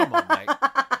 Oh, come on, mate.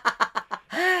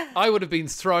 I would have been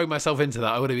throwing myself into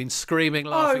that. I would have been screaming,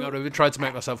 laughing. I would have been trying to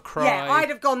make myself cry. Yeah, I'd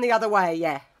have gone the other way,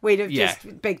 yeah. We'd have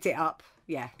just bigged it up.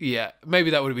 Yeah. Yeah,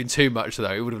 maybe that would have been too much,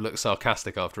 though. It would have looked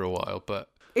sarcastic after a while, but...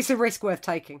 It's a risk worth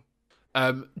taking.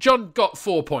 John got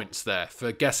 4 points there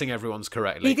for guessing everyone's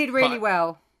correctly. He did really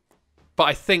well. But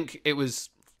I think it was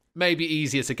maybe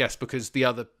easier to guess because the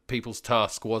other people's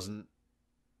task wasn't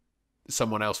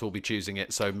someone else will be choosing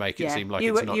it, so make it seem like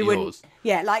it's not yours.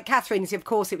 Yeah, like Catherine's, of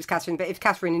course it was Catherine, but if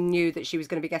Catherine knew that she was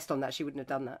going to be guest on that, she wouldn't have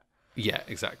done that. Yeah,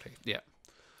 exactly. Yeah.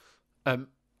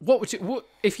 What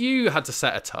if you had to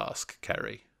set a task,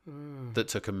 Kerry, that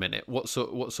took a minute? What sort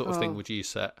of thing would you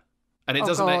set? And it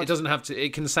doesn't have to.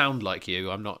 It can sound like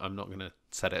you. I'm not going to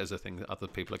set it as a thing that other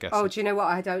people are guessing. Oh, do you know what?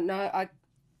 I don't know.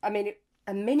 I mean,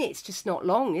 a minute's just not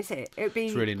long, is it?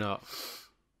 It's really not.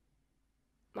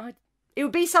 It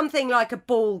would be something like a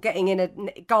ball getting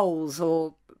in goals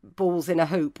or balls in a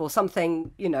hoop or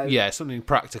something, you know. Yeah, something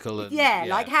practical. And,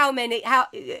 like how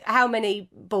many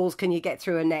balls can you get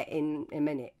through a net in a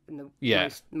minute? And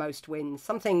the most wins.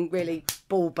 Something really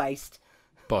ball based.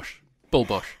 Ball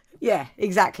bosh. Yeah,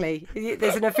 exactly.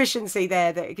 There's an efficiency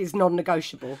there that is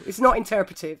non-negotiable. It's not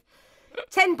interpretive.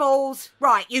 10 balls,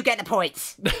 right? You get the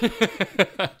points.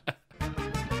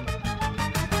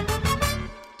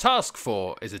 Task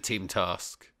 4 is a team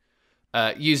task.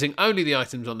 Using only the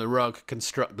items on the rug,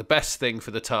 construct the best thing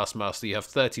for the Taskmaster. You have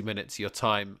 30 minutes. Your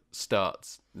time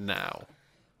starts now.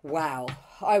 Wow.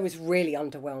 I was really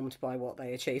underwhelmed by what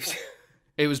they achieved.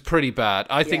 It was pretty bad.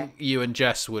 I think you and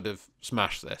Jess would have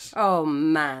smashed this. Oh,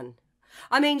 man.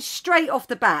 I mean, straight off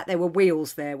the bat, there were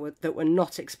wheels there that were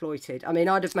not exploited. I mean,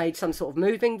 I'd have made some sort of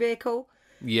moving vehicle.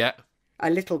 Yeah. A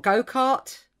little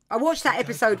go-kart. I watched that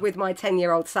episode with my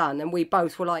 10-year-old son, and we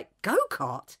both were like,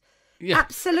 go-kart? Yeah.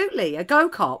 Absolutely, a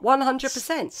go-kart,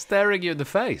 100%. Staring you in the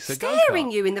face.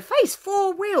 Staring you in the face.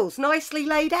 4 wheels, nicely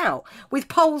laid out, with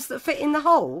poles that fit in the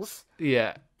holes.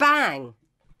 Yeah. Bang.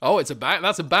 Oh, it's a bang.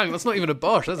 That's a bang. That's not even a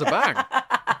bosh. That's a bang.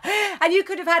 And you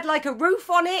could have had like a roof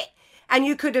on it, and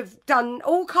you could have done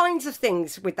all kinds of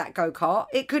things with that go-kart.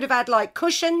 It could have had like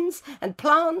cushions and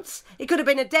plants. It could have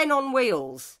been a den on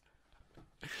wheels.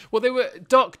 Well,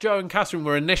 Doc, Joe and Catherine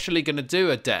were initially going to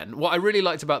do a den. What I really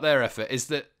liked about their effort is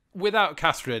that without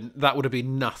Catherine, that would have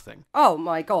been nothing. Oh,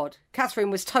 my God.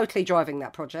 Catherine was totally driving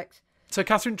that project. So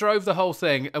Catherine drove the whole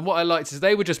thing, and what I liked is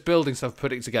they were just building stuff,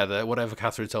 putting together whatever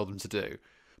Catherine told them to do.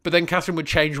 But then Catherine would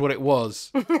change what it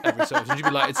was every so often. She'd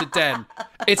be like, it's a den.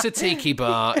 It's a tiki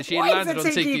bar. And she landed on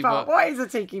tiki bar. What is a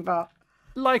tiki bar?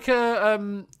 Like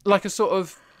a sort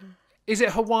of... Is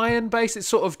it Hawaiian based? It's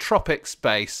sort of tropics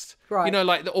based. Right. You know,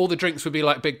 like all the drinks would be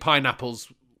like big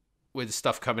pineapples with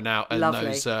stuff coming out. And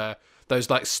lovely.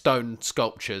 Those like stone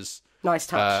sculptures. Nice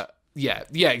touch. Yeah,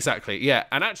 exactly. Yeah.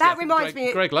 And actually, that reminds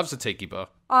me... Greg loves a tiki bar.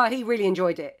 Oh, he really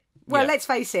enjoyed it. Well, let's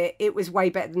face it, it was way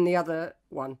better than the other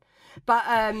one. But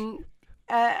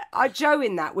Joe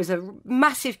in that was a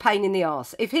massive pain in the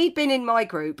arse. If he'd been in my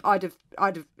group, I'd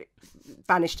have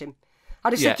banished him.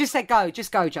 I'd have said,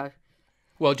 just go, Joe.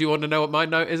 Well, do you want to know what my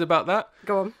note is about that?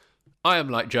 Go on. I am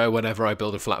like Joe whenever I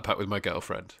build a flat pack with my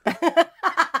girlfriend.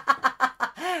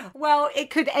 Well, it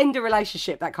could end a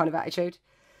relationship, that kind of attitude.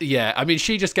 Yeah, I mean,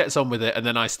 she just gets on with it, and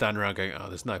then I stand around going, oh,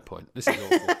 there's no point. This is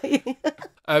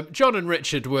awful. John and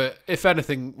Richard were, if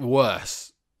anything,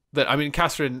 worse.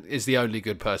 Catherine is the only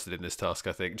good person in this task,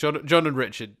 I think. John and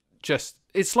Richard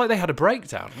it's like they had a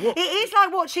breakdown. What? It is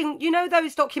like watching, you know,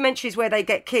 those documentaries where they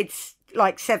get kids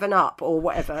like 7 Up or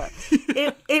whatever.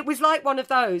 it was like one of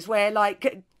those where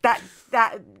like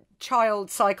that child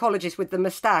psychologist with the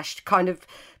moustache kind of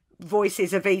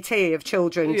voices of ET of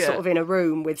children sort of in a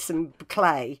room with some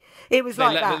clay. It was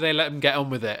that. They let them get on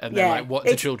with it, and they're like, what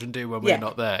do children do when we're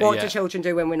not there? What do children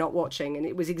do when we're not watching? And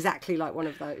it was exactly like one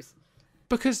of those.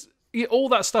 Because all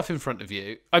that stuff in front of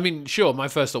you, I mean, sure, my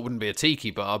first thought wouldn't be a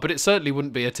tiki bar, but it certainly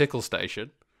wouldn't be a tickle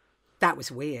station. That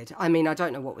was weird. I mean, I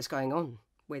don't know what was going on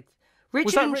with Richard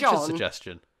was that and Richard's John.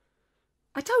 Suggestion?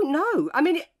 I don't know. I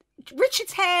mean,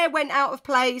 Richard's hair went out of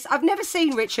place. I've never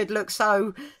seen Richard look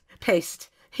so pissed.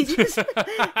 He just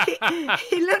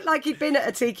he looked like he'd been at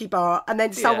a tiki bar and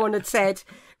then someone had said,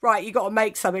 right, you got to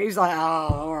make something. He was like, oh,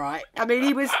 all right. I mean,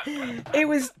 it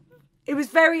was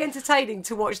very entertaining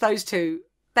to watch those two.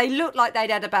 They looked like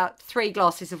they'd had about 3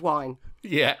 glasses of wine.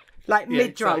 Yeah. Like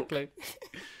mid-drunk. Exactly.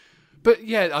 But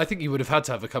yeah, I think you would have had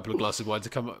to have a couple of glasses of wine to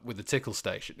come up with a tickle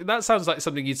station. That sounds like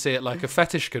something you'd see at like a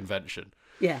fetish convention.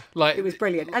 Yeah, like it was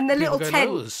brilliant. And the little tent.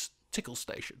 Oh, it's tickle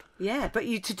station. Yeah, but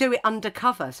to do it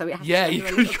undercover, so it has to you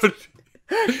could.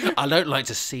 I don't like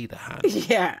to see the hands.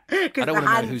 Yeah, I don't want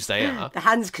to know whose they are. The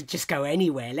hands could just go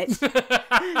anywhere. Let's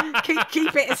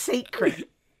keep it a secret.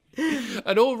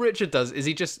 And all Richard does is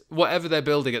he just, whatever they're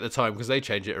building at the time, because they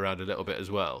change it around a little bit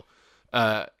as well.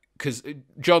 Because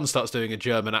John starts doing a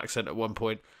German accent at one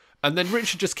point, and then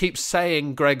Richard just keeps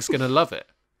saying Greg's going to love it.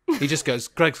 He just goes,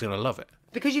 Greg's going to love it.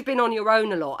 Because you've been on your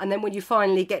own a lot, and then when you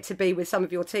finally get to be with some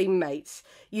of your teammates,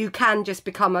 you can just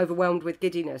become overwhelmed with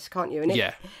giddiness, can't you?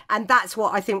 And that's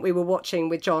what I think we were watching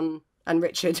with John and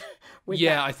Richard.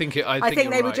 I think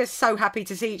they were just so happy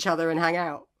to see each other and hang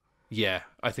out. Yeah,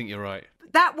 I think you're right.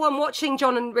 That one, watching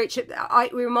John and Richard,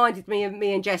 it reminded me of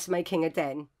me and Jess making a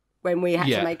den when we had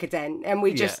to make a den, and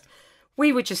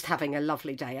we were just having a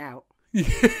lovely day out.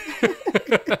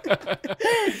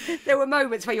 There were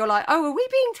moments where you're like, oh, are we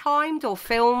being timed or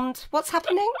filmed? What's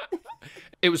happening?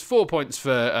 It was 4 points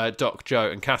for Doc, Joe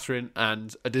and Catherine,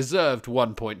 and a deserved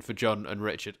 1 point for John and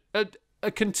Richard.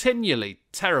 A continually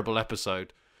terrible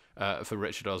episode for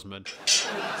Richard Osman.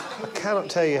 I cannot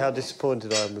tell you how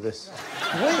disappointed I am with this.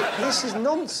 Wait, this is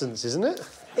nonsense, isn't it?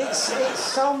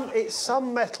 It's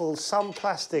some metal, some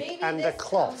plastic, and a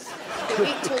cloth.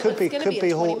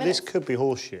 This could be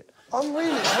horseshit. I don't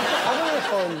know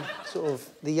if I'm sort of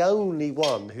the only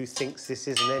one who thinks this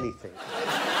isn't anything.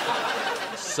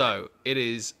 So, it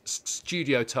is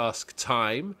studio task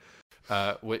time,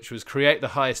 which was create the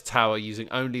highest tower using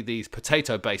only these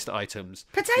potato-based items.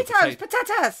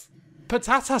 Patatas!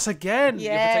 Patatas again!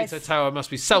 Yes. Your potato tower must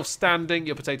be self-standing.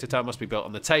 Your potato tower must be built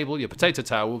on the table. Your potato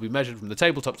tower will be measured from the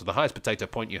tabletop to the highest potato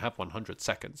point. You have 100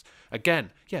 seconds.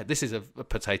 Again, this is a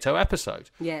potato episode.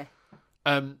 Yeah.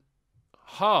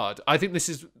 Hard. I think this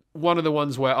is one of the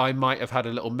ones where I might have had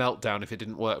a little meltdown if it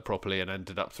didn't work properly and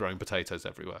ended up throwing potatoes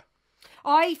everywhere.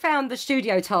 I found the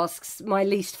studio tasks my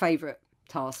least favourite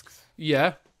tasks.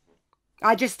 Yeah.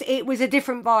 It was a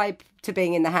different vibe to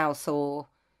being in the house or,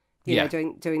 you know,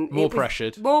 doing more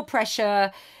pressured. More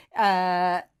pressure.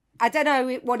 I don't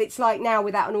know what it's like now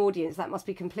without an audience. That must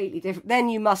be completely different. Then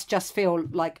you must just feel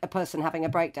like a person having a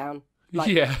breakdown.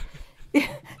 Yeah.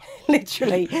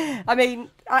 Literally. I mean,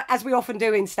 as we often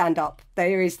do in stand-up,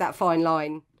 there is that fine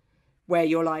line where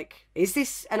you're like, is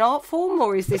this an art form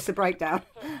or is this a breakdown?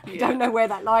 I don't know where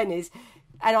that line is.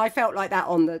 And I felt like that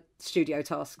on the studio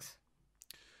tasks.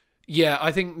 Yeah,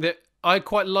 I think that I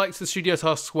quite liked the studio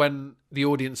tasks when the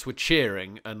audience were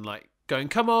cheering and like going,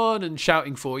 come on, and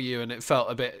shouting for you. And it felt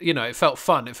a bit, it felt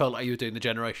fun. It felt like you were doing the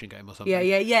Generation Game or something.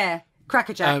 Yeah.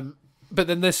 Crackerjack. But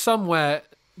then there's somewhere,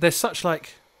 there's such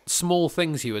like small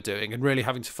things you were doing and really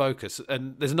having to focus,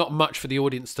 and there's not much for the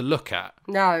audience to look at.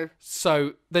 No.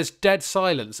 So there's dead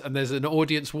silence and there's an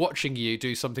audience watching you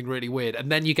do something really weird,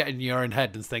 and then you get in your own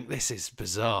head and think, this is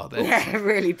bizarre. Yeah,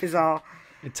 really bizarre.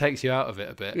 It takes you out of it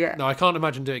a bit. Yeah. No, I can't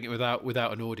imagine doing it without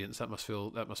an audience. That must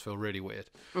feel really weird.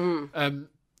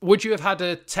 Would you have had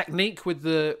a technique with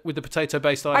the potato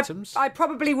based items? I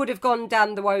probably would have gone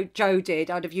down the way Joe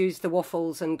did. I'd have used the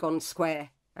waffles and gone square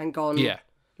and gone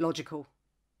logical.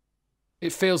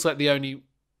 It feels like the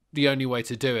only way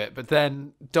to do it, but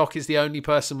then Doc is the only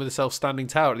person with a self-standing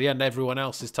tower. At the end, everyone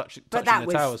else is touching the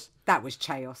towers. That was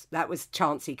chaos. That was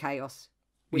chancy chaos,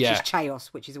 which is chaos,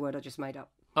 which is a word I just made up.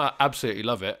 I absolutely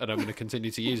love it, and I'm going to continue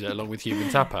to use it along with human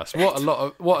tapas.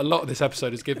 What a lot of this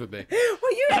episode has given me.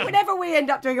 Well, whenever we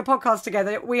end up doing a podcast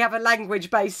together, we have a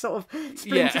language-based sort of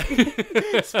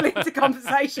splinter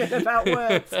conversation about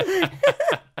words.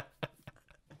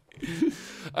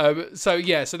 So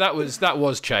that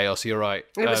was chaos. You're right.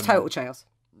 It was total chaos.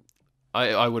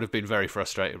 I would have been very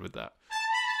frustrated with that.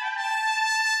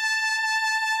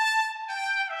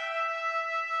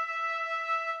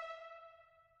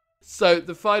 So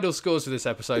the final scores for this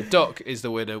episode: Doc is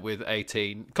the winner with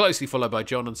 18, closely followed by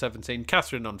John on 17,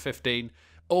 Catherine on 15.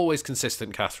 Always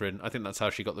consistent, Catherine. I think that's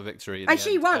how she got the victory. And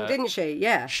she won, didn't she?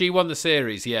 Yeah. She won the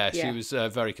series, yeah. She was a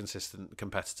very consistent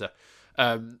competitor.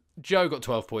 Joe got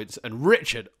 12 points, and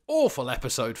Richard, awful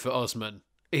episode for Osman.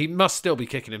 He must still be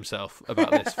kicking himself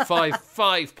about this.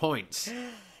 5 points.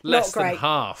 Less than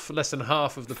half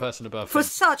of the person above For him.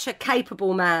 such a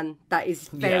capable man, that is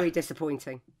very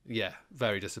disappointing. Yeah,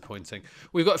 very disappointing.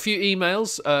 We've got a few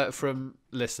emails from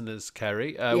listeners,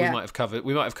 Kerry. We might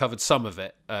have covered some of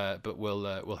it, but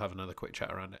we'll have another quick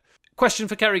chat around it. Question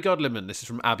for Kerry Godliman. This is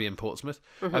from Abby in Portsmouth.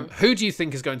 Who do you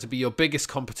think is going to be your biggest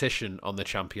competition on the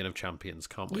Champion of Champions?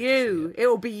 Can't wait to see it.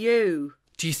 It'll be you.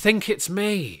 Do you think it's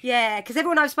me? Yeah, because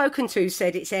everyone I've spoken to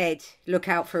said it's Ed. Look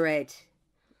out for Ed.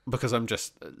 Because I'm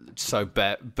just so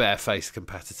barefaced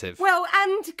competitive. Well,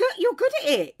 and you're good at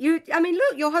it. Look,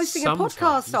 you're hosting a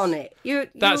podcast on it.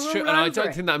 That's you're true, and I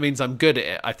don't think that means I'm good at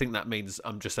it. I think that means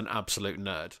I'm just an absolute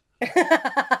nerd.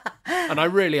 And I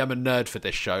really am a nerd for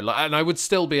this show. And I would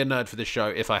still be a nerd for this show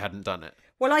if I hadn't done it.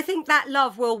 Well, I think that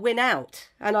love will win out,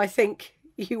 and I think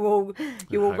you will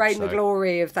reign the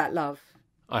glory of that love.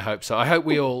 I hope so. I hope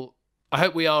we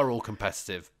are all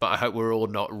competitive, but I hope we're all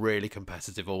not really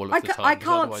competitive all of the time. I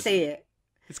can't see it.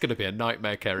 It's going to be a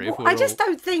nightmare, Kerry. Well, I just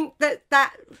don't think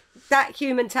that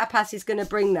human tapas is going to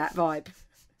bring that vibe.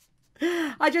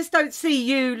 I just don't see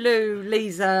you, Lou,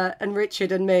 Lisa, and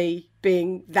Richard and me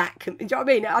being that. Do you know what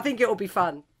I mean? I think it'll be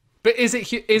fun. But is it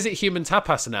human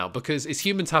tapas now? Because it's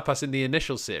human tapas in the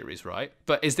initial series, right?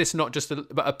 But is this not just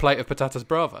a plate of patatas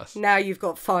bravas? Now you've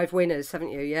got 5 winners, haven't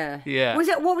you? Yeah. Yeah.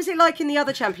 What was it like in the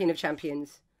other Champion of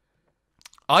Champions?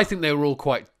 I think they were all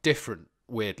quite different,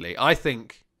 weirdly. I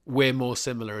think we're more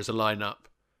similar as a lineup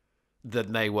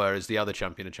than they were as the other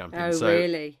Champion of Champions. Oh,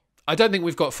 really? I don't think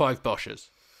we've got 5 Boschers.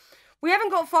 We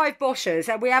haven't got 5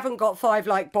 Boschers, and we haven't got 5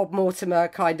 like Bob Mortimer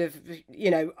kind of,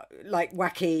 like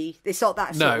wacky. It's not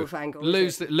that sort of angle.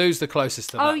 Lou's the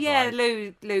closest to that. Oh yeah,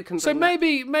 vibe. Lou can. So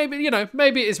maybe maybe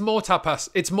it's more tapas.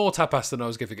 It's more tapas than I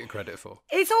was giving it credit for.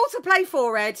 It's all to play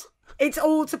for, Ed. It's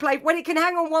all to play. When it can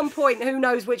hang on one point, who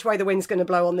knows which way the wind's going to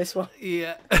blow on this one?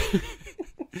 Yeah.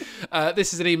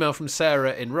 This is an email from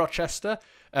Sarah in Rochester.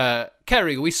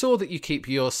 Kerry, we saw that you keep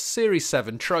your Series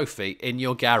 7 trophy in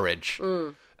your garage.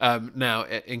 Now,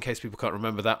 in case people can't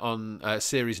remember that, on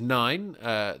Series 9,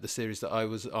 the series that I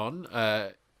was on,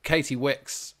 Katie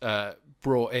Wicks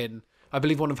brought in, I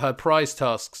believe one of her prize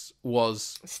tasks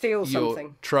was steal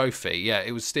something. Trophy. Yeah,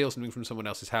 it was steal something from someone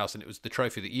else's house, and it was the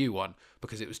trophy that you won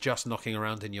because it was just knocking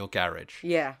around in your garage.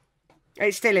 Yeah,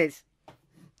 it still is.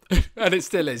 And it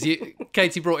still is.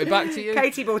 Katie brought it back to you?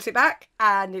 Katie brought it back,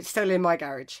 and it's still in my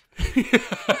garage.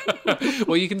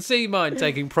 Well, you can see mine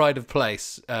taking pride of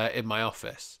place in my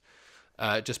office,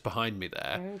 just behind me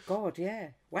there. Oh, God,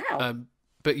 yeah. Wow.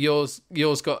 But yours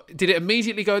got... Did it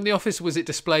immediately go in the office? Was it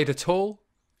displayed at all?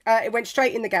 It went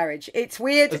straight in the garage. It's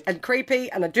weird and creepy,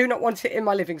 and I do not want it in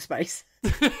my living space.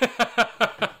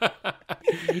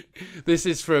 This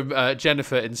is from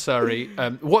Jennifer in Surrey.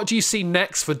 What do you see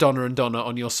next for Donna and Donna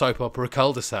on your soap opera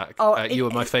cul-de-sac? You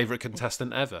were my favourite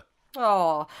contestant ever.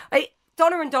 Oh,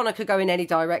 Donna and Donna could go in any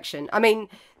direction. I mean,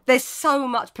 there's so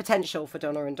much potential for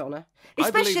Donna and Donna.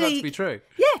 Especially, I believe that to be true.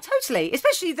 Yeah, totally.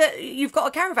 Especially that you've got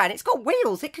a caravan. It's got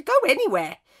wheels. It could go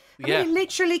anywhere. I mean, it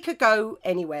literally could go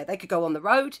anywhere. They could go on the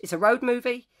road. It's a road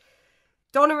movie.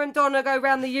 Donna and Donna go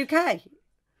around the UK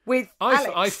with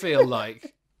Alex. I feel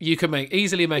like you could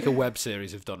easily make a web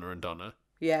series of Donna and Donna.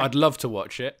 Yeah. I'd love to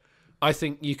watch it. I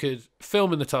think you could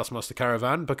film in the Taskmaster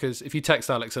caravan, because if you text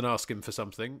Alex and ask him for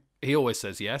something, he always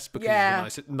says yes, because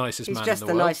he's the nicest man in the world. He's just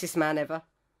the nicest man ever.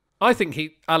 I think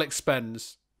Alex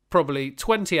spends probably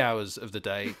 20 hours of the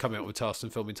day coming up with tasks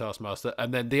and filming Taskmaster,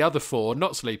 and then the other 4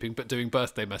 not sleeping but doing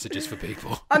birthday messages for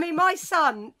people. I mean, my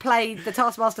son played the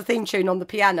Taskmaster theme tune on the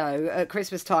piano at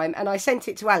Christmas time, and I sent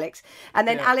it to Alex, and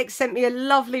then Alex sent me a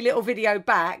lovely little video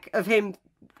back of him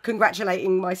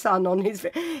congratulating my son on his...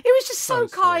 It was just so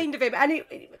kind of him, and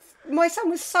my son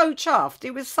was so chuffed.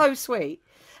 It was so sweet,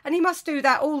 and he must do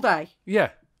that all day.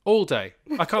 Yeah. All day.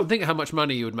 I can't think how much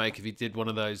money you would make if you did one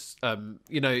of those.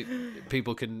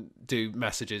 People can do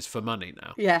messages for money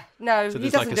now. Yeah, no, so he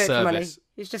doesn't do it for money.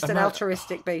 He's just an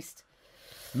altruistic beast.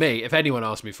 Me, if anyone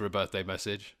asked me for a birthday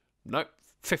message, nope,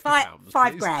 £50.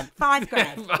 £5 grand. £5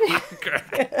 grand. £5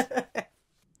 grand.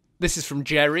 This is from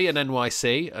Jerry in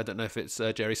NYC. I don't know if it's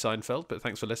Jerry Seinfeld, but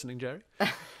thanks for listening, Jerry.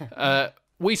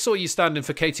 We saw you standing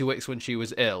for Katie Wicks when she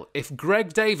was ill. If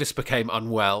Greg Davies became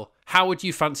unwell, how would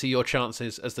you fancy your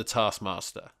chances as the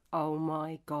Taskmaster? Oh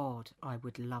my God, I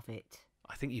would love it.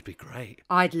 I think you'd be great.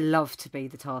 I'd love to be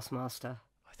the Taskmaster.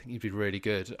 think you'd be really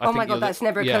good. Oh my God, that's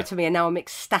never occurred to me, and now I'm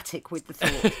ecstatic with the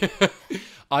thought.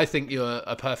 I think you're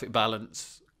a perfect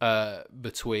balance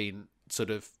between sort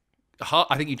of...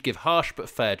 I think you'd give harsh but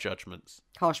fair judgments.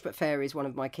 Harsh but fair is one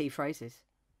of my key phrases.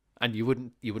 And you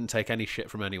wouldn't take any shit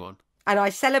from anyone. And I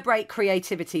celebrate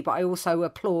creativity, but I also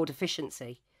applaud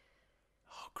efficiency.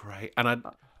 Oh, great. And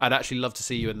I'd actually love to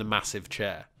see you in the massive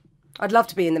chair. I'd love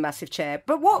to be in the massive chair.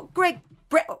 But one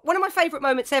of my favourite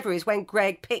moments ever is when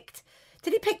Greg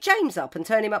did he pick James up and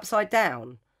turn him upside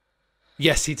down?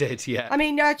 Yes, he did, yeah. I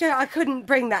mean, I couldn't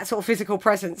bring that sort of physical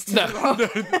presence to the role.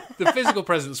 The physical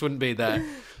presence wouldn't be there.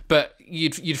 But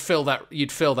you'd fill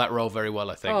that role very well,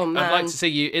 I think. Oh, man. I'd like to see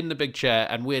you in the big chair,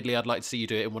 and weirdly, I'd like to see you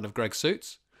do it in one of Greg's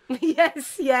suits.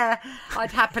 Yes, yeah.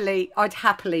 I'd happily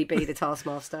be the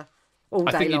Taskmaster all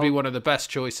day I think long. you'd be one of the best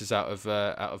choices out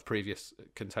of previous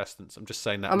contestants. I'm just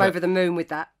saying that. I'm over the moon with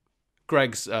that.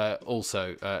 Greg's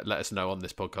also let us know on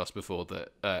this podcast before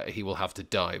that he will have to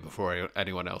die before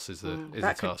anyone else is a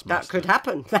Taskmaster. That could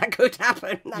happen.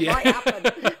 That might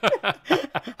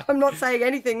happen. I'm not saying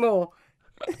anything more.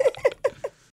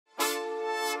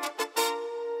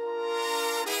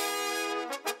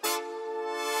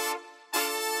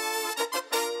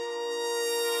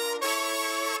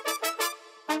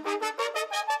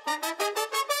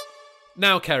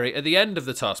 Now, Kerry, at the end of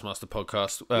the Taskmaster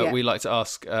podcast, we like to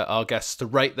ask our guests to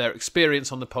rate their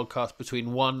experience on the podcast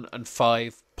between 1 and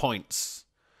 5 points.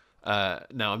 Now,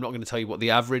 I'm not going to tell you what the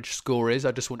average score is.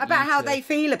 I just want about how they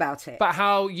feel about it. About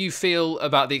how you feel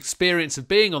about the experience of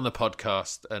being on the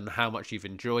podcast and how much you've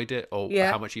enjoyed it, or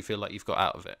how much you feel like you've got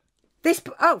out of it.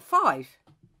 5.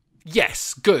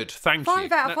 Yes, good. Thank you.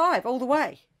 5 out of 5, all the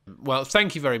way. Well,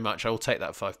 thank you very much. I will take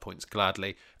that 5 points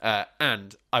gladly.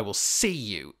 And I will see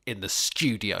you in the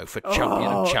studio for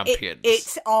Champion of Champions.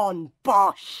 It's on,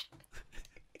 bosh.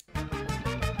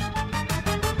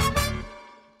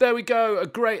 There we go. A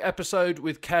great episode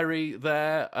with Kerry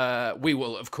there. We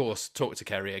will, of course, talk to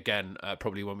Kerry again,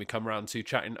 probably when we come around to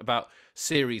chatting about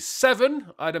Series 7,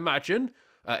 I'd imagine.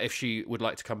 If she would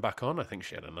like to come back on. I think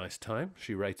she had a nice time.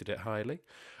 She rated it highly.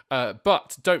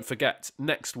 But don't forget,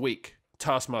 next week,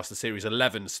 Taskmaster Series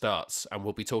 11 starts, and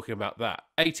we'll be talking about that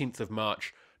 18th of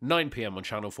March, 9 p.m. on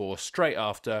Channel 4, straight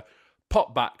after.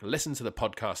 Pop back, listen to the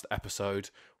podcast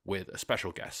episode with a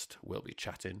special guest. We'll be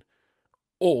chatting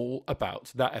all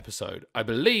about that episode. I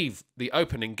believe the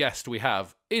opening guest we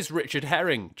have is Richard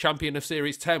Herring, champion of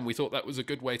Series 10. We thought that was a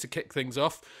good way to kick things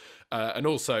off. And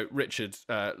also, Richard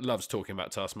loves talking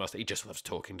about Taskmaster. He just loves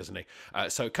talking, doesn't he?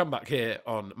 So come back here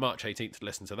on March 18th to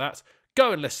listen to that.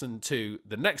 Go and listen to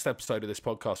the next episode of this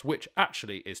podcast, which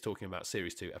actually is talking about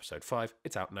Series 2, Episode 5.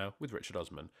 It's out now with Richard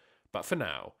Osman. But for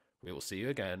now, we will see you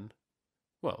again,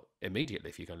 well, immediately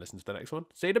if you go and listen to the next one.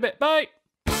 See you in a bit. Bye!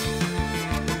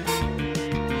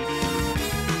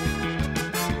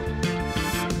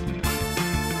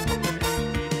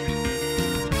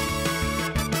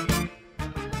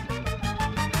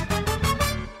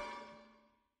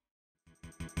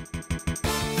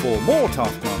 For more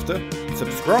Taskmaster,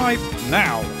 subscribe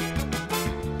now.